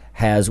Hall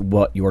has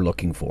what you're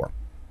looking for.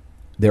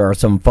 There are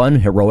some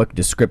fun, heroic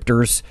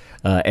descriptors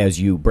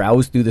as you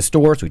browse through the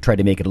store, so we try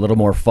to make it a little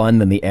more fun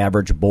than the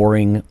average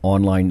boring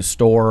online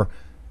store.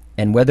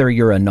 And whether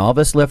you're a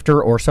novice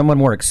lifter or someone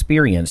more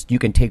experienced, you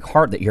can take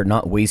heart that you're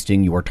not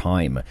wasting your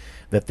time.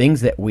 The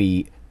things that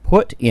we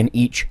put in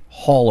each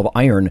Hall of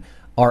Iron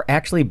are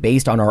actually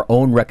based on our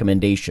own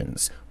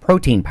recommendations.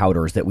 Protein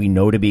powders that we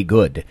know to be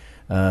good,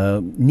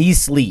 knee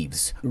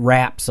sleeves,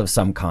 wraps of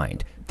some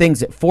kind, things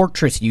that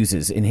Fortress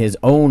uses in his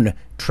own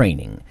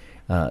training.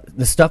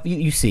 The stuff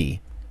you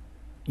see,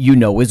 you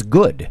know is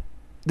good.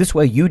 This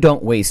way you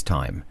don't waste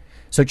time.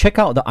 So check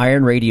out the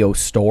Iron Radio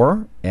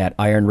store at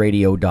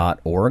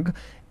ironradio.org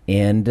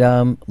and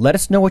let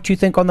us know what you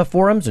think on the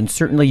forums, and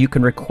certainly you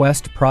can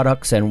request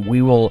products and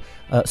we will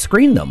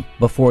screen them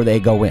before they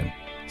go in.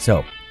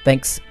 So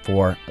thanks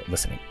for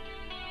listening.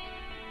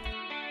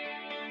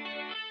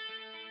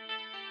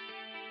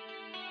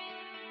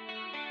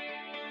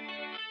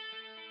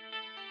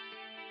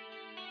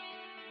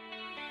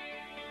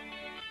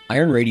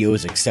 Iron Radio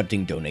is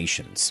accepting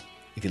donations.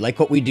 If you like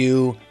what we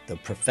do, the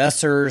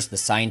professors, the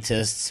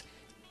scientists,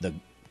 the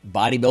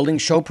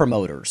bodybuilding show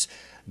promoters,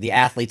 the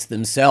athletes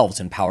themselves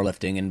in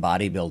powerlifting and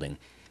bodybuilding,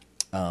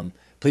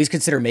 please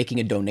consider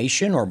making a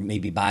donation or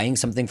maybe buying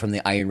something from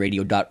the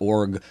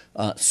ironradio.org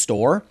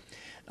store.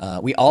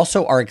 We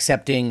also are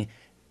accepting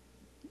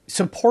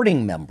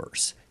supporting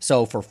members.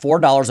 So for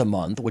 $4 a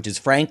month, which is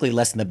frankly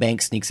less than the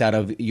bank sneaks out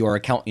of your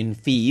account in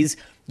fees,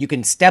 you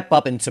can step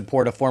up and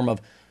support a form of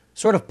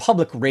sort of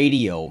public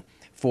radio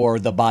for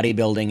the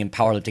bodybuilding and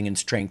powerlifting and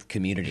strength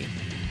community.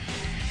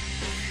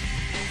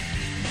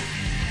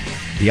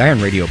 The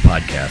Iron Radio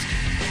podcast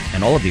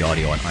and all of the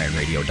audio on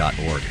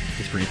ironradio.org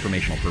is for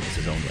informational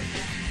purposes only.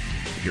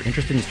 If you're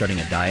interested in starting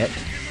a diet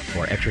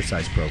or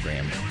exercise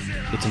program,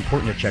 it's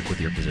important to check with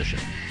your physician.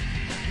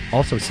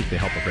 Also seek the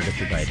help of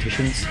registered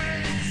dietitians,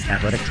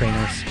 athletic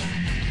trainers,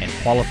 and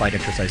qualified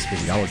exercise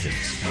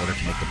physiologists in order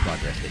to make the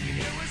progress that you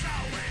need.